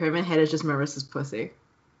 but like Pyramid Head is just Marissa's pussy.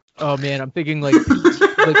 Oh man, I'm thinking like but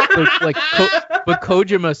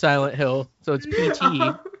Kojima Silent Hill, so it's PT.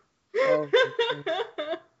 Oh,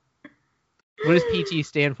 what does PT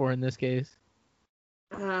stand for in this case?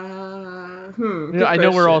 I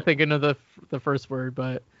know we're all thinking of the first word,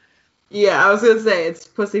 but yeah, I was gonna say it's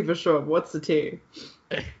pussy for sure. What's the T?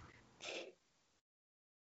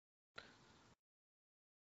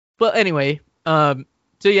 But anyway, so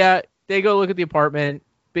yeah, they go look at the apartment.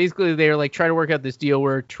 Basically, they're like trying to work out this deal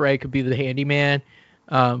where Trey could be the handyman,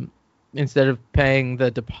 instead of paying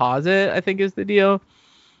the deposit, I think is the deal.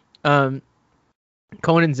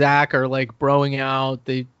 Cohen and Zach are like broing out.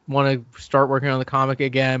 They want to start working on the comic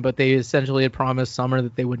again, but they essentially had promised Summer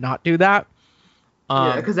that they would not do that.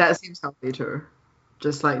 Yeah, because that seems healthy too.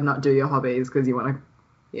 Just like not do your hobbies because you want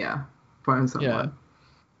to, find someone.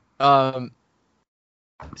 Yeah.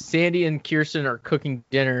 Sandy and Kirsten are cooking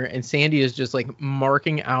dinner, and Sandy is just like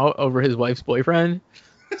marking out over his wife's boyfriend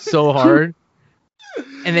so hard.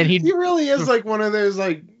 And then he really is like one of those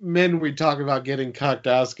like men we talk about getting cucked,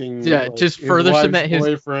 asking just further cement his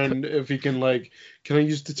boyfriend if he can like, can I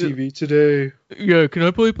use the TV today? Yeah, can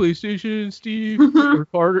I play PlayStation, Steve?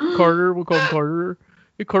 Or Carter, we'll call him Carter.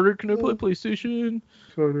 Hey Carter, can I play PlayStation?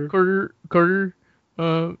 Carter.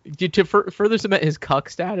 To further cement his cuck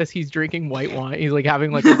status, he's drinking white wine. He's like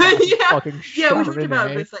having like a fucking Chardonnay. Yeah, we talked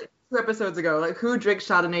about this like 2 episodes ago. Like, who drinks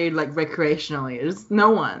Chardonnay like recreationally? There's no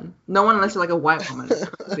one unless you're like a white woman.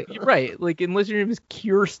 Right, like unless your name is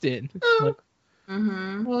Kirsten. Like,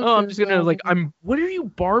 I'm just gonna like what are you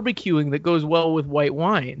barbecuing that goes well with white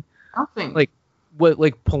wine? Nothing. Like what,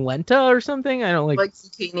 like polenta or something? I don't like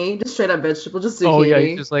zucchini, just straight up vegetable, just zucchini. Oh yeah,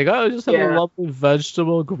 he's just like, just have a lovely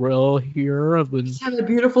vegetable grill here. Just have a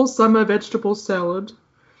beautiful summer vegetable salad.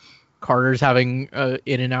 Carter's having a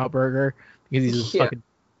In-N-Out burger because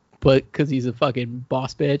he's a fucking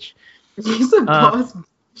boss bitch. He's a boss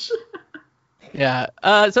bitch. Yeah.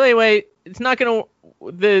 So anyway, it's not gonna.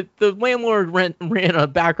 The landlord ran a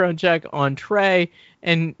background check on Trey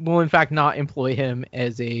and will in fact not employ him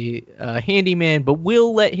as a handyman, but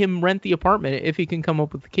will let him rent the apartment if he can come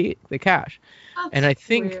up with the cash. And I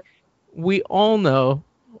think we all know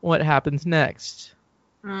what happens next.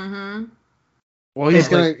 Mm-hmm. Well, he's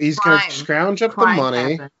gonna scrounge up the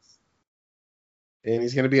money, and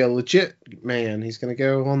he's gonna be a legit man. He's gonna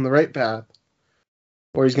go on the right path,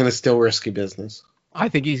 or he's gonna still risky business. I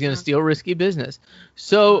think he's going to steal risky business.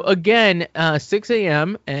 So again, 6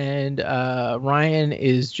 a.m. and Ryan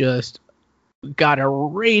is just got a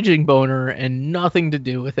raging boner and nothing to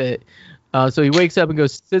do with it. So he wakes up and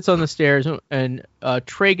goes, sits on the stairs, and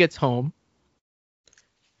Trey gets home.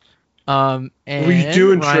 And what are you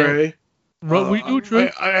doing, Ryan, Trey? What we do,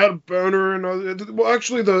 Trey? I had a boner, and well,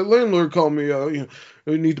 actually, the landlord called me.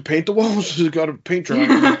 We need to paint the walls. You got to paint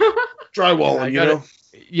drywall, know.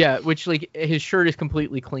 Yeah, which like his shirt is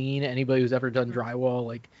completely clean. Anybody who's ever done drywall,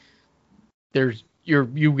 like,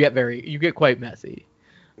 you get quite messy.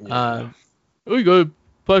 Yeah. You gotta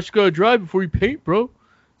plastic gotta dry before you paint, bro.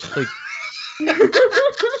 Like,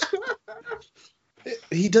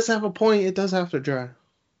 he does have a point. It does have to dry.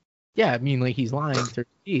 yeah, I mean, like, he's lying through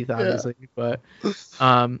his teeth, obviously, but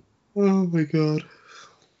oh my god,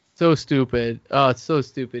 so stupid. Oh, it's so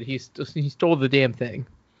stupid. He stole the damn thing.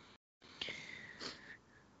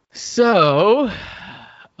 So,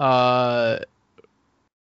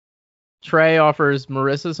 Trey offers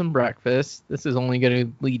Marissa some breakfast. This is only going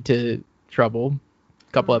to lead to trouble.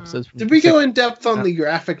 A couple episodes. Did we go in depth on the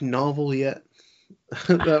graphic novel yet?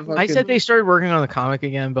 I said they started working on the comic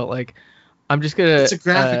again, but like, I'm just gonna. It's a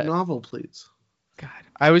graphic novel, please. God,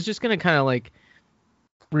 I was just gonna kind of like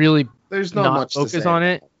really. There's not much focus to say. on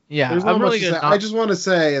it. Yeah, There's not much to say. I just want to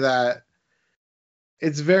say that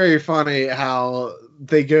it's very funny how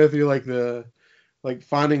they go through like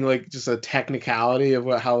finding like just a technicality of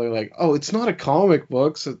how they're like, oh, it's not a comic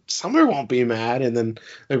book, so Summer won't be mad, and then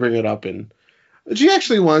they bring it up, and she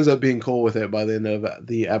actually winds up being cool with it by the end of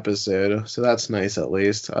the episode, so that's nice at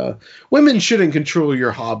least. Women shouldn't control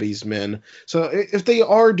your hobbies, men. So if they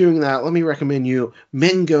are doing that, let me recommend you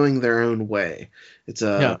Men Going Their Own Way. It's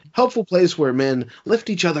a helpful place where men lift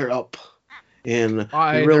each other up, and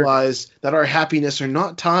we realize that our happiness are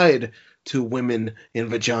not tied to women and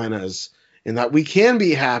vaginas, and that we can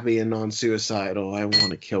be happy and non-suicidal. I want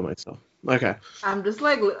to kill myself. Okay. I'm just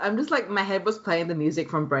like my head was playing the music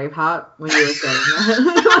from Braveheart when you were saying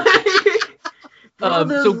that.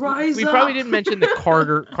 So we probably didn't mention that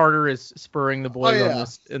Carter is spurring the boys on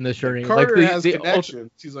this in the shirting. Carter has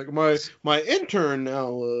connections. He's like, my intern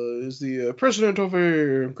now is the president of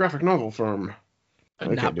a graphic novel firm.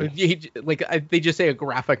 They just say a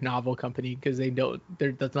graphic novel company because they don't.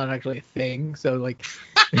 That's not actually a thing. So like,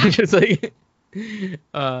 just like,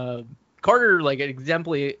 Carter, like a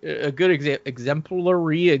good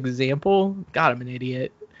exemplary example. God, I'm an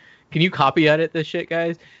idiot. Can you copy edit this shit,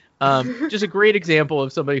 guys? Just a great example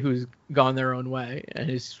of somebody who's gone their own way and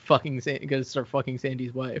is gonna start fucking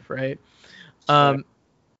Sandy's wife, right?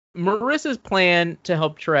 Marissa's plan to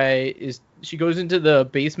help Trey is she goes into the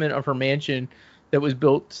basement of her mansion that was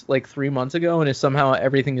built like 3 months ago and is somehow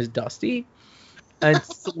everything is dusty, and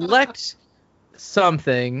select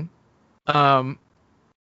something. Select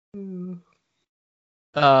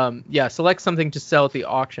something to sell at the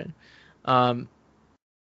auction.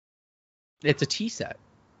 It's a tea set,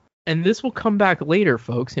 and this will come back later,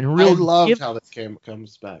 folks. In real, I loved how this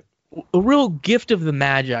comes back. A real gift of the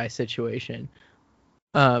Magi situation.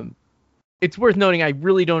 It's worth noting I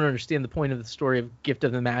really don't understand the point of the story of Gift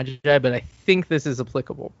of the Magi, but I think this is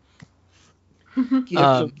applicable. Gift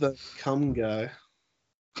of the cum guy.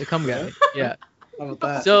 The cum guy, yeah. How about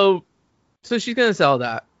that? So she's gonna sell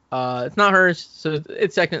that. It's not hers, so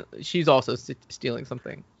it's second. She's also stealing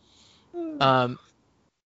something.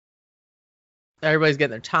 Everybody's getting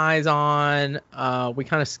their ties on. We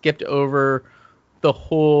kind of skipped over the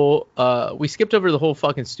whole. We skipped over the whole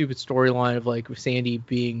fucking stupid storyline of like Sandy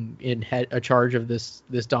being in a charge of this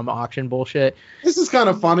dumb auction bullshit. This is kind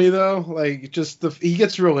of funny though. Like just he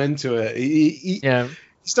gets real into it. He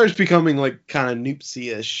starts becoming like kind of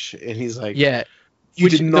noopsy-ish, and he's like, yeah. You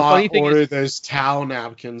did not order those towel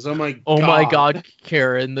napkins. Oh my god. Oh my god,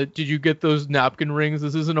 Karen. Did you get those napkin rings?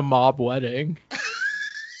 This isn't a mob wedding.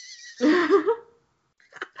 Which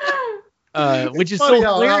is so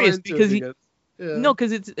hilarious because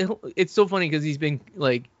because it's so funny because he's been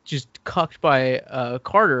like just cucked by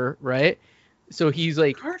Carter, right? So he's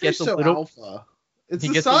like Carter's gets a so little alpha. It's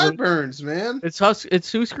the sideburns, man. It's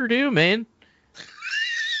Husker Du, man.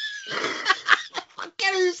 Fucking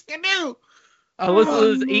Husker Du. I listen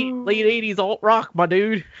to this late 80s alt rock, my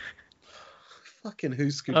dude. Fucking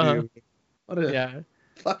Husker Du. What a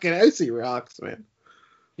fucking Aussie rocks, man.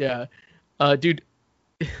 Yeah. Dude.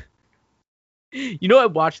 You know, I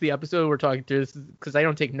watched the episode we're talking through this because I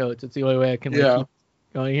don't take notes. It's the only way I can keep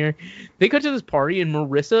going here. They cut to this party and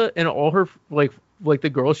Marissa and all her like the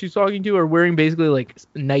girls she's talking to are wearing basically like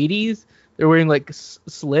nighties. They're wearing like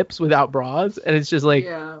slips without bras, and it's just like,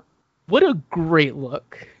 what a great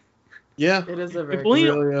look. Yeah, it is a very really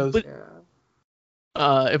is.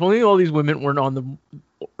 If only all these women weren't on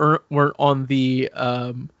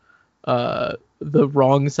the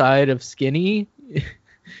wrong side of skinny.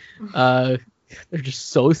 They're just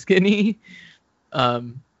so skinny.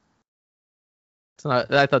 It's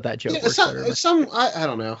not. I thought that joke worked better. I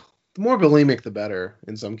don't know. The more bulimic, the better.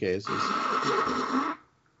 In some cases.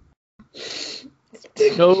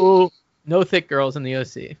 No thick girls in the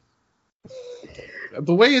OC.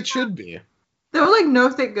 The way it should be. There were like no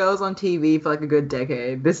thick girls on TV for like a good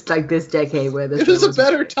decade. This decade where this. It was a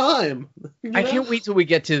better time. You know? I can't wait till we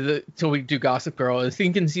get till we do Gossip Girl. I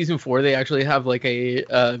think in season 4 they actually have like a.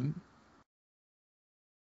 I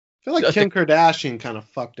feel like Kim Kardashian kind of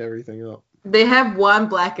fucked everything up. They have one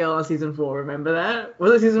black girl on season 4. Remember that?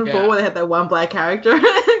 Was it season 4 where they had that one black character?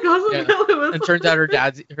 And turns out her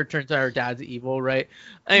dad's evil, right?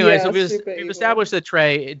 Anyway, so we've established that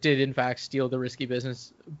Trey did in fact steal the risky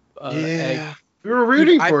business egg. We were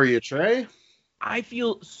rooting for you, Trey. I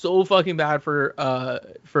feel so fucking bad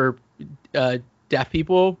for deaf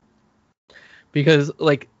people because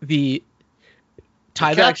like the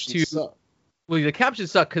tiebacks to the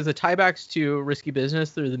captions suck because the tiebacks to risky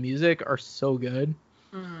business through the music are so good.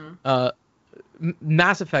 Mm-hmm.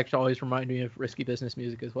 Mass Effect always remind me of risky business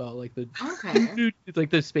music as well, like it's like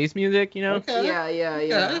the space music, you know. Okay.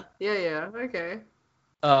 Yeah. Okay.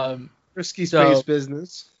 Risky space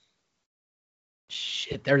business.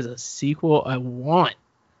 Shit, there's a sequel I want.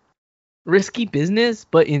 Risky business,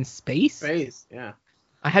 but in space. Space, yeah.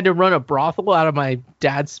 I had to run a brothel out of my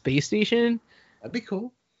dad's space station. That'd be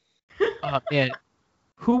cool. Man,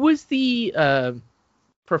 who was the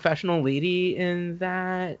professional lady in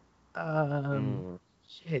that?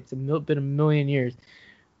 Shit, it's been a million years.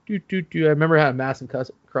 I remember I had a massive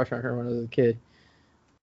crush on her when I was a kid.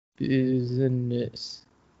 Business.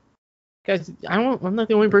 Guys, I'm not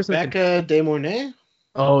the only person. Rebecca De Mornay?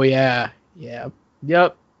 Oh, yeah. Yeah.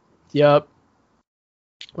 Yep.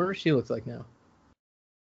 What does she looks like now?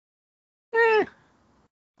 I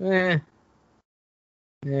can't.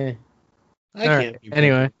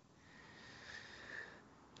 Anyway.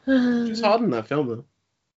 She's hot in that film, though.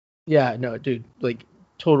 Yeah, no, dude. Like,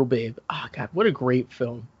 total babe. Oh, God, what a great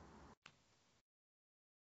film.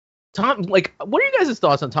 Tom, like, what are you guys'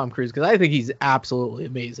 thoughts on Tom Cruise? Because I think he's absolutely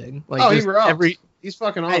amazing. Like, he rocks. He's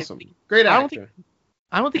fucking awesome. Great actor.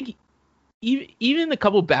 I don't think even the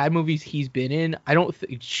couple bad movies he's been in, I don't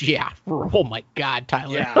think. Yeah. Oh my God,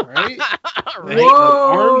 Tyler. Yeah, right. Right?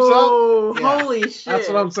 Whoa! Arms up. Yeah. Holy shit! That's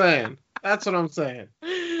what I'm saying.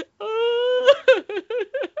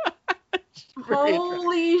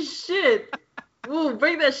 Holy shit! Ooh,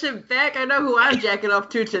 bring that shit back. I know who I'm jacking off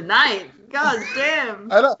to tonight. God damn.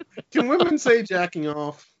 Can women say jacking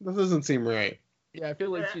off? That doesn't seem right. Yeah, I feel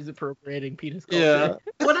like she's appropriating penis culture. Yeah.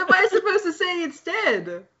 What am I supposed to say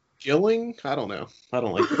instead? Gilling? I don't know. I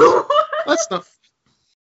don't like this. Let's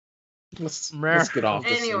get off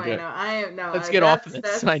this. Anyway, let's get off of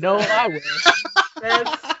this. I know I will.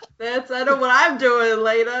 That's I know what I'm doing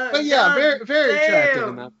later. But yeah, very attractive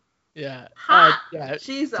in that. Yeah. Yeah.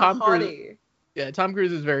 She's a hottie. Cruise, yeah, Tom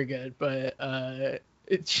Cruise is very good, but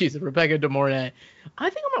she's Rebecca De Mornay. I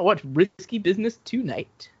think I'm gonna watch Risky Business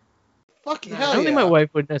tonight. Fucking hell, I don't think my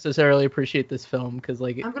wife would necessarily appreciate this film because,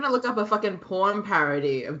 like, I'm gonna look up a fucking porn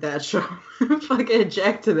parody of that show. Fucking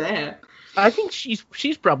eject to that. I think she's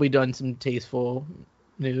probably done some tasteful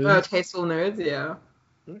nudes. Oh, tasteful nudes, yeah.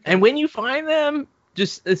 And when you find them,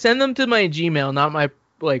 just send them to my Gmail, not my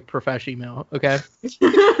like professional email, okay?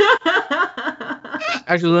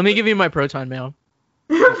 Actually, let me give you my Proton mail.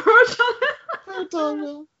 Proton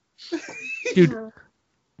mail. Dude,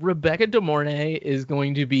 Rebecca De Mornay is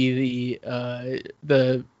going to be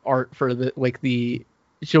the art for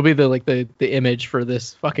she'll be the image for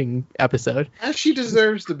this fucking episode. As she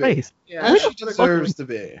deserves to be. Nice. Yeah, as she deserves to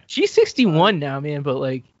be. She's 61 now, man, but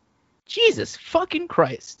like, Jesus fucking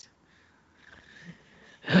Christ.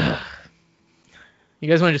 You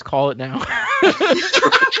guys want to just call it now?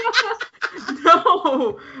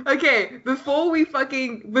 No. Okay, before we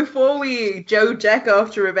jack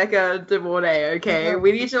off to Rebecca De Mornay, okay?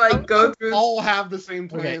 We need to go through. All have the same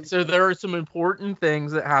plans. Okay, so there are some important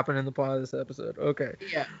things that happen in the plot of this episode. Okay.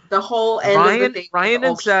 Yeah. The whole end of the thing. Ryan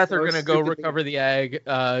and Seth are gonna go recover the egg.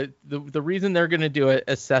 The reason they're gonna do it,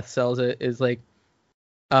 as Seth sells it, is like,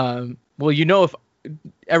 well, if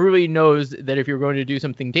everybody knows that if you're going to do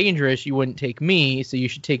something dangerous, you wouldn't take me, so you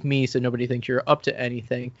should take me so nobody thinks you're up to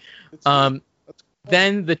anything.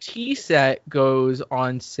 Then the tea set goes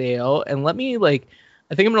on sale, and I think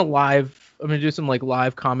I'm gonna do some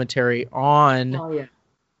live commentary on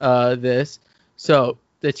this. So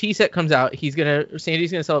the tea set comes out,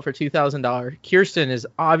 Sandy's gonna sell it for $2,000. Kirsten is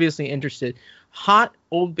obviously interested. hot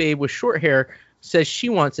old babe with short hair says she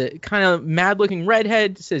wants it. Kind of mad-looking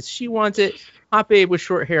redhead says she wants it. Hot babe with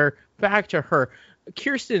short hair, back to her.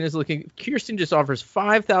 Kirsten just offers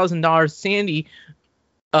 $5,000. Sandy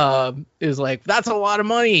is like, that's a lot of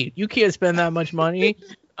money. You can't spend that much money.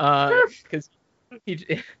 Because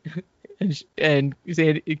and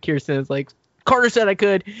Kirsten is like, Carter said I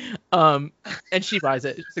could. And she buys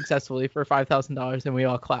it successfully for $5,000, and we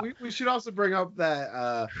all clap. We should also bring up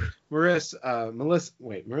that Marissa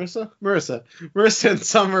and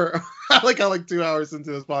Summer. I like 2 hours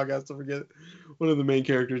into this podcast to forget one of the main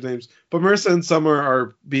characters' names. But Marissa and Summer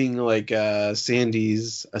are being like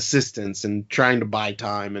Sandy's assistants and trying to buy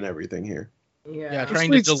time and everything here. Yeah,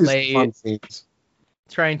 trying to delay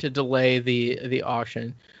the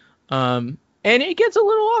auction. And it gets a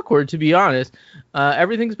little awkward, to be honest.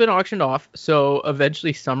 Everything's been auctioned off, so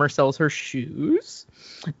eventually Summer sells her shoes,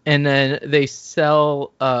 and then they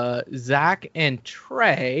sell Zach and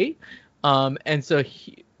Trey, and so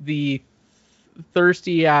the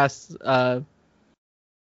thirsty ass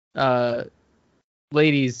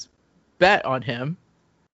ladies bet on him.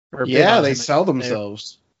 They sell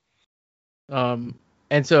themselves. And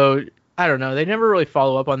so I don't know. They never really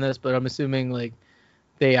follow up on this, but I'm assuming like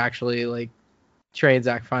they actually like Trey and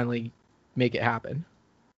Zach finally make it happen.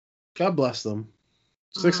 God bless them.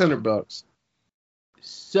 $600.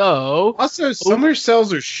 So also, Summer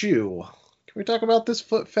sells her shoe. Can we talk about this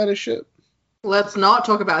foot fetish shit? Let's not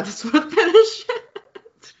talk about this foot fetish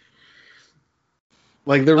shit.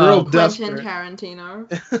 Like the real Quentin desperate. Tarantino.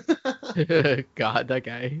 God, that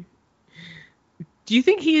guy. Do you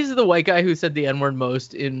think he's the white guy who said the N-word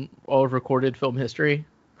most in all of recorded film history?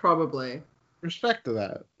 Probably. Respect to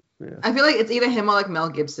that. Yeah. I feel like it's either him or like Mel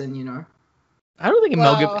Gibson, you know. I don't think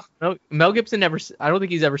Mel Gibson never. I don't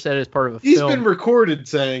think he's ever said it as part of a film. He's been recorded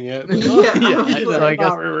saying it. I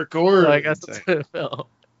guess recorded. I guess it's a film.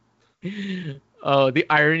 Oh, the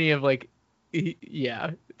irony of like,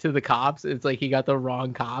 to the cops, it's like he got the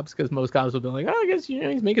wrong cops because most cops would be like, oh, I guess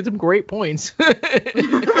he's making some great points. Can't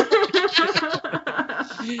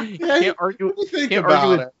argue with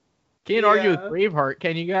Braveheart,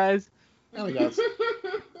 can you guys?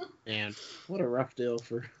 Man, what a rough deal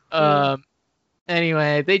for.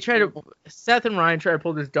 Anyway, Seth and Ryan try to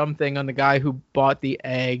pull this dumb thing on the guy who bought the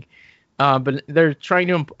egg. But they're trying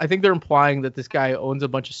to, I think they're implying that this guy owns a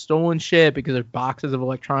bunch of stolen shit because there's boxes of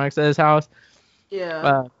electronics at his house.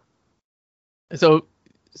 Yeah. So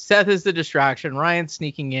Seth is the distraction. Ryan's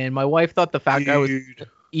sneaking in. My wife thought the fat guy was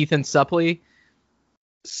Ethan Suplee.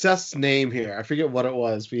 Seth's name here, I forget what it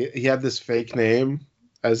was. He had this fake name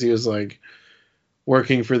as he was like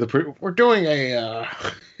working for the. We're doing a.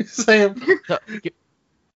 His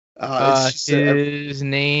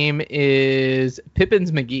name is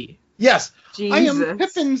Pippins McGee. Yes, Jesus. I am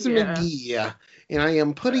Pippins McGee, and I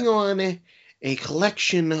am putting on a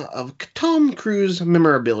collection of Tom Cruise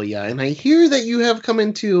memorabilia, and I hear that you have come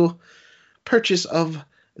into purchase of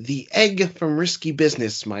the egg from Risky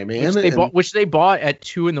Business, my man. Which they bought at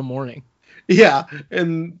 2 a.m. Yeah,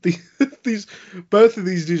 and both of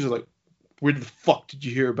these dudes are like, where the fuck did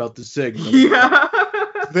you hear about this egg? Yeah.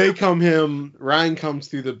 Ryan comes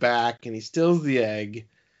through the back, and he steals the egg,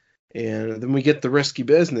 and then we get the Risky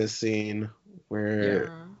Business scene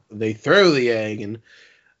where they throw the egg, and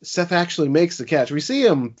Seth actually makes the catch. We see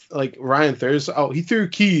him, like, Ryan throws... Oh, he threw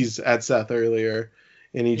keys at Seth earlier,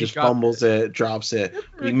 and he just fumbles it, drops it.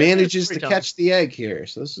 He manages to catch the egg here.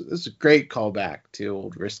 So this is a great callback to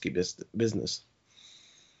old Risky Business.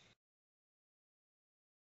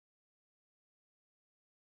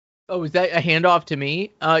 Oh, is that a handoff to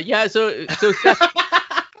me? Yeah, so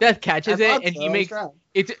Seth catches it, and he makes...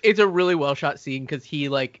 It's a really well shot scene, because he,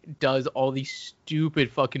 like, does all these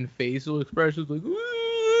stupid fucking facial expressions, like,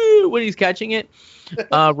 woo, when he's catching it.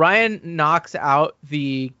 Ryan knocks out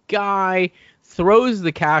the guy, throws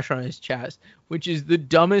the cash on his chest, which is the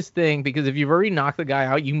dumbest thing, because if you've already knocked the guy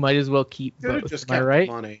out, you might as well keep both. Just am I right?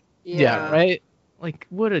 Money. Yeah, right? Like,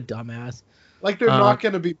 what a dumbass. Like, they're not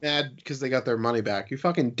going to be mad because they got their money back. You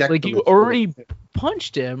fucking decked them. Like, you already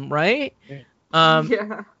punched him, right?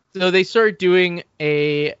 Yeah. So they start doing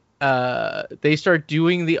the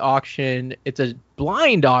auction. It's a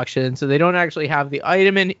blind auction, so they don't actually have the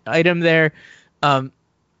item there.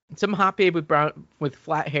 Some hot babe with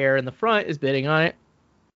flat hair in the front is bidding on it.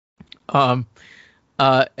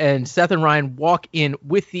 And Seth and Ryan walk in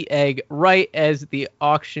with the egg right as the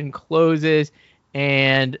auction closes,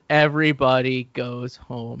 and everybody goes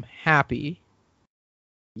home happy.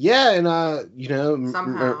 Yeah, and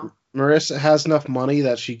somehow Marissa has enough money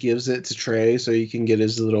that she gives it to Trey so he can get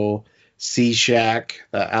his little sea shack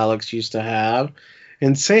that Alex used to have.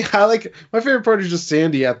 And my favorite part is just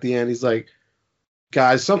Sandy at the end. He's like,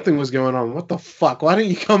 guys, something was going on. What the fuck? Why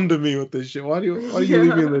didn't you come to me with this shit? Why do you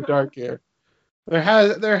leave me in the dark here?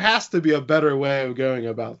 There has to be a better way of going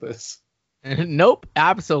about this. Nope,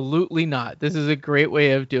 absolutely not. This is a great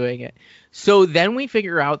way of doing it. So then we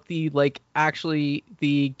figure out the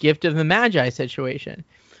gift of the Magi situation.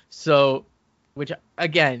 So, which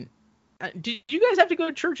again, did you guys have to go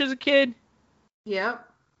to church as a kid? Yep.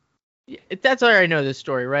 That's how I know this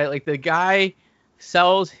story, right? Like the guy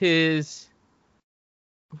sells his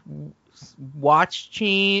watch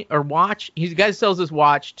chain or watch. He guy sells his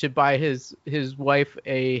watch to buy his wife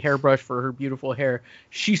a hairbrush for her beautiful hair.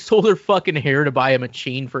 She sold her fucking hair to buy him a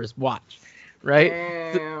chain for his watch,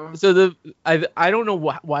 right? So I don't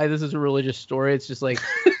know why this is a religious story. It's just like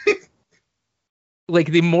like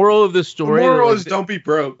the moral of the story. The moral is don't be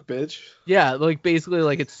broke, bitch. Yeah, like basically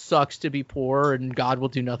like it sucks to be poor and God will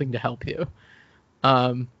do nothing to help you.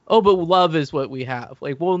 But love is what we have.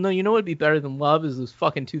 Like, well, no, you know what'd be better than love is those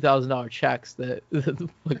fucking $2,000 checks that the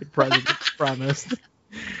fucking president promised.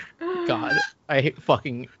 God, I hate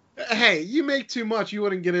fucking. Hey, you make too much, you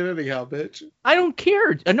wouldn't get it anyhow, bitch. I don't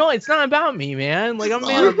care. No, it's not about me, man. Like I'm a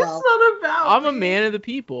man of the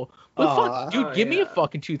people. But fuck, dude, give me a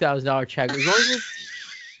fucking $2,000 check.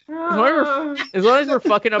 As long as we're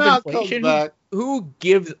fucking up inflation, who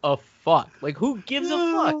gives a fuck? Like, who gives a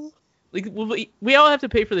fuck? Like, we all have to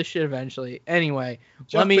pay for this shit eventually. Anyway,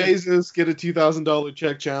 Jeff Bezos get a $2,000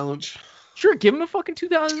 check challenge. Sure, give him a fucking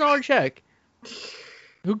 $2,000 check.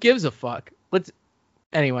 Who gives a fuck?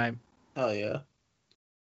 Anyway. Oh yeah.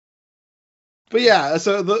 But yeah,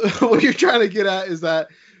 so what you're trying to get at is that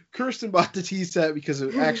Kirsten bought the tea set because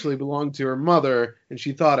it actually belonged to her mother, and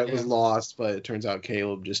she thought it was lost, but it turns out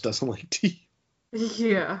Caleb just doesn't like tea.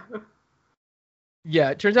 Yeah. Yeah,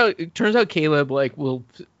 it turns out Caleb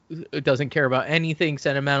doesn't care about anything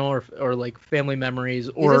sentimental or like family memories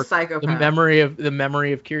or the memory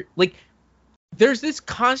of like there's this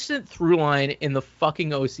constant through line in the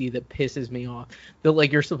fucking OC that pisses me off that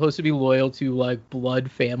like you're supposed to be loyal to like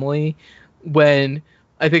blood family when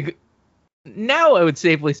I think now I would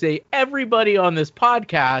safely say everybody on this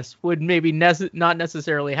podcast would maybe not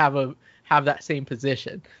necessarily have that same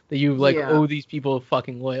position that you owe these people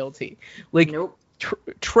fucking loyalty. Like nope.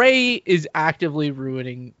 Trey is actively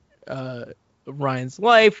ruining Ryan's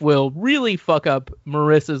life, will really fuck up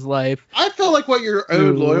Marissa's life. I feel like what you're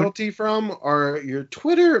owed loyalty from are your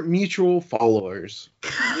Twitter mutual followers.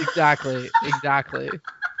 Exactly.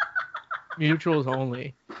 Mutuals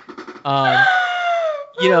only. Like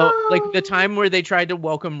the time where they tried to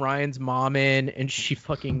welcome Ryan's mom in and she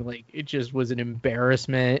fucking it just was an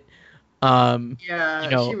embarrassment. She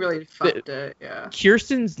really fucked it. Yeah.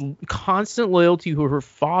 Kirsten's constant loyalty to her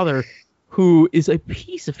father, who is a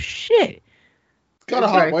piece of shit. Got a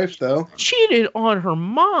hot wife though. Cheated on her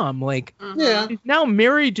mom. She's now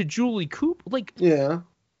married to Julie Cooper.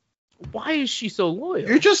 Why is she so loyal?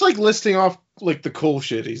 You're just listing off the cool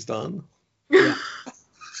shit he's done. Yeah.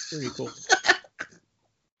 Pretty cool.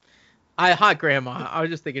 Hot grandma. I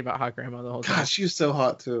was just thinking about hot grandma the whole time. God, she was so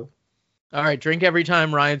hot too. All right, drink every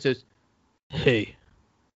time Ryan says, "Hey."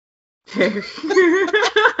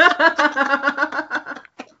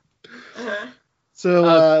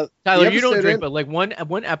 So Tyler, you don't drink, but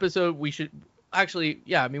one episode we should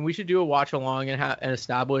we should do a watch along and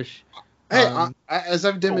establish. Hey, as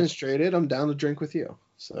I've demonstrated, I'm down to drink with you.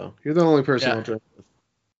 So you're the only person I'll drink with.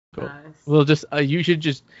 Cool. Nice. We'll just you should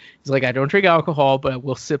just. He's like, I don't drink alcohol, but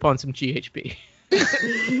we'll sip on some GHB.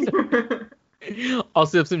 I'll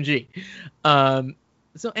sip some G. So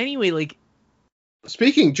anyway,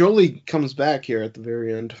 speaking, Jolie comes back here at the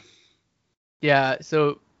very end. Yeah.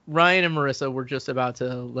 So Ryan and Marissa were just about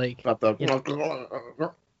to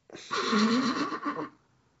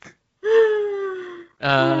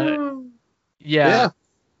yeah.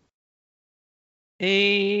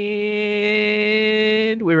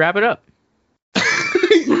 And we wrap it up.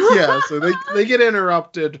 Yeah, so they get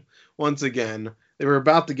interrupted once again. They were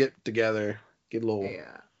about to get together, get a little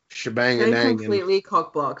shebang and dang. Completely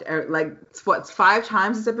cock-blocked. 5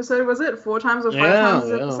 times this episode, was it? 4 times or 5 times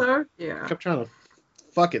this episode? Yeah. I kept trying to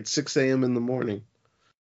fuck at 6 a.m. in the morning.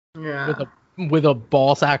 Yeah. With a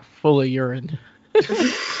ball sack full of urine.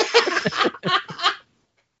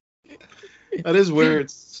 That is where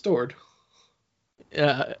it's stored.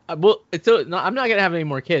 I'm not gonna have any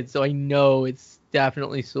more kids, so I know it's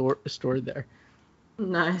definitely stored there.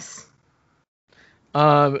 Nice.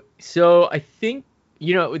 So I think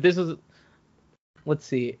this is. Let's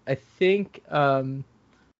see. I think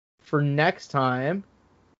for next time.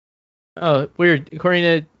 Oh, weird. According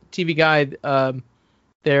to TV Guide,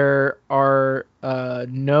 there are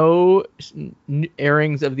no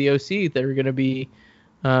airings of the OC that are going to be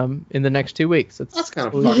in the next 2 weeks. That's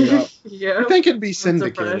kind of fucked up. Yeah. I think it'd be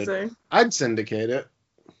syndicated. Surprising. I'd syndicate it.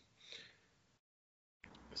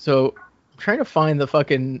 So I'm trying to find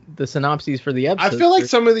the synopses for the episodes. I feel like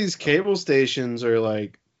some of these cable stations are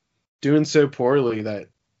like doing so poorly that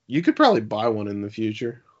you could probably buy one in the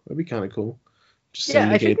future. That'd be kind of cool. Just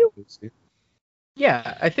syndicate it.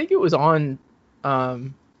 Yeah, I think it was on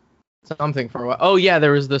something for a while. Oh yeah,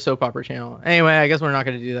 there was the soap opera channel. Anyway, I guess we're not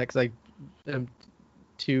going to do that because I'm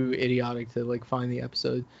too idiotic to like find the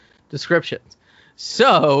episode descriptions.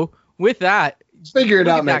 So with that, figure it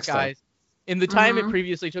out next time. Guys. In the time it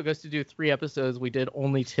previously took us to do 3 episodes, we did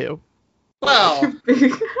only 2. Well,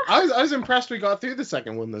 I was impressed we got through the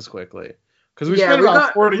second one this quickly. Because we spent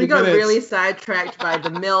about 40 minutes. We got really sidetracked by the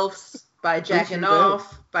MILFs, by jacking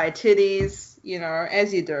off, by titties,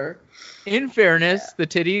 as you do. In fairness, the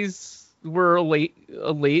titties were a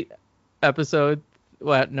late episode.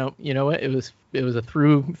 Well, no, you know what? It was a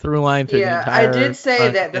through line through the entire... I did say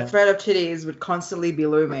that the threat of titties would constantly be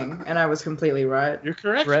looming, and I was completely right. You're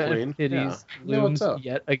correct, threat Wayne. of titties looms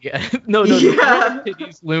yet again. No, the threat of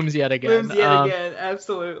titties looms yet again. Looms yet again,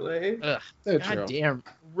 absolutely. God damn.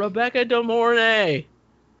 Rebecca De Mornay.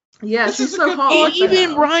 Yeah, she's so hot. It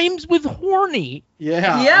even rhymes with horny.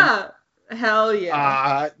 Yeah. Yeah. Hell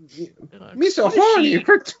yeah. Me so horny.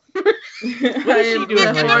 What is she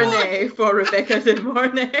doing? Hornay for Rebecca De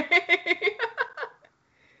Mornay.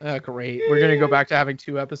 Oh, great. We're going to go back to having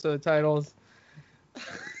 2 episode titles.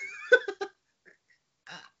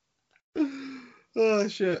 Oh,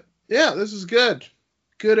 shit. Yeah, this is good.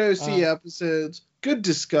 Good OC episodes. Good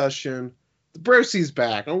discussion. The Brosy's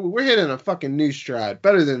back. Oh, we're hitting a fucking new stride.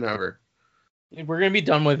 Better than ever. We're gonna be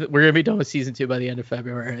done with season 2 by the end of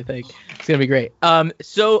February. I think it's gonna be great.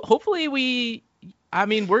 So hopefully we're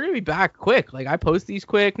gonna be back quick. Like I post these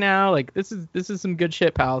quick now. Like this is some good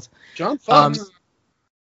shit, pals. John fucks.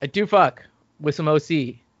 I do fuck with some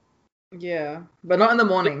OC. Yeah, but not in the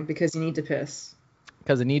morning because you need to piss.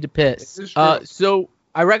 Because I need to piss. So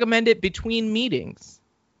I recommend it between meetings.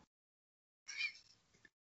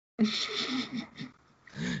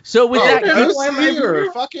 So with that, OC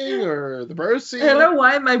or fucking or the Brosy. I don't know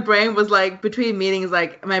why my brain was like between meetings.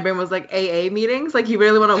 Like my brain was like AA meetings. Like you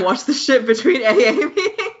really want to watch the shit between AA meetings?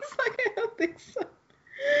 Like I don't think so.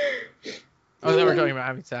 Oh, then we're talking about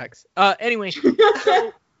having sex. Anyway,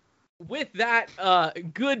 so with that,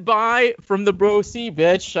 goodbye from the Brosy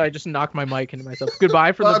bitch. I just knocked my mic into myself.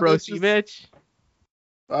 Goodbye from the Brosy bitch.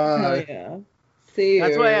 Oh yeah. See you.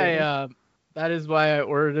 That's why that is why I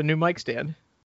ordered a new mic stand.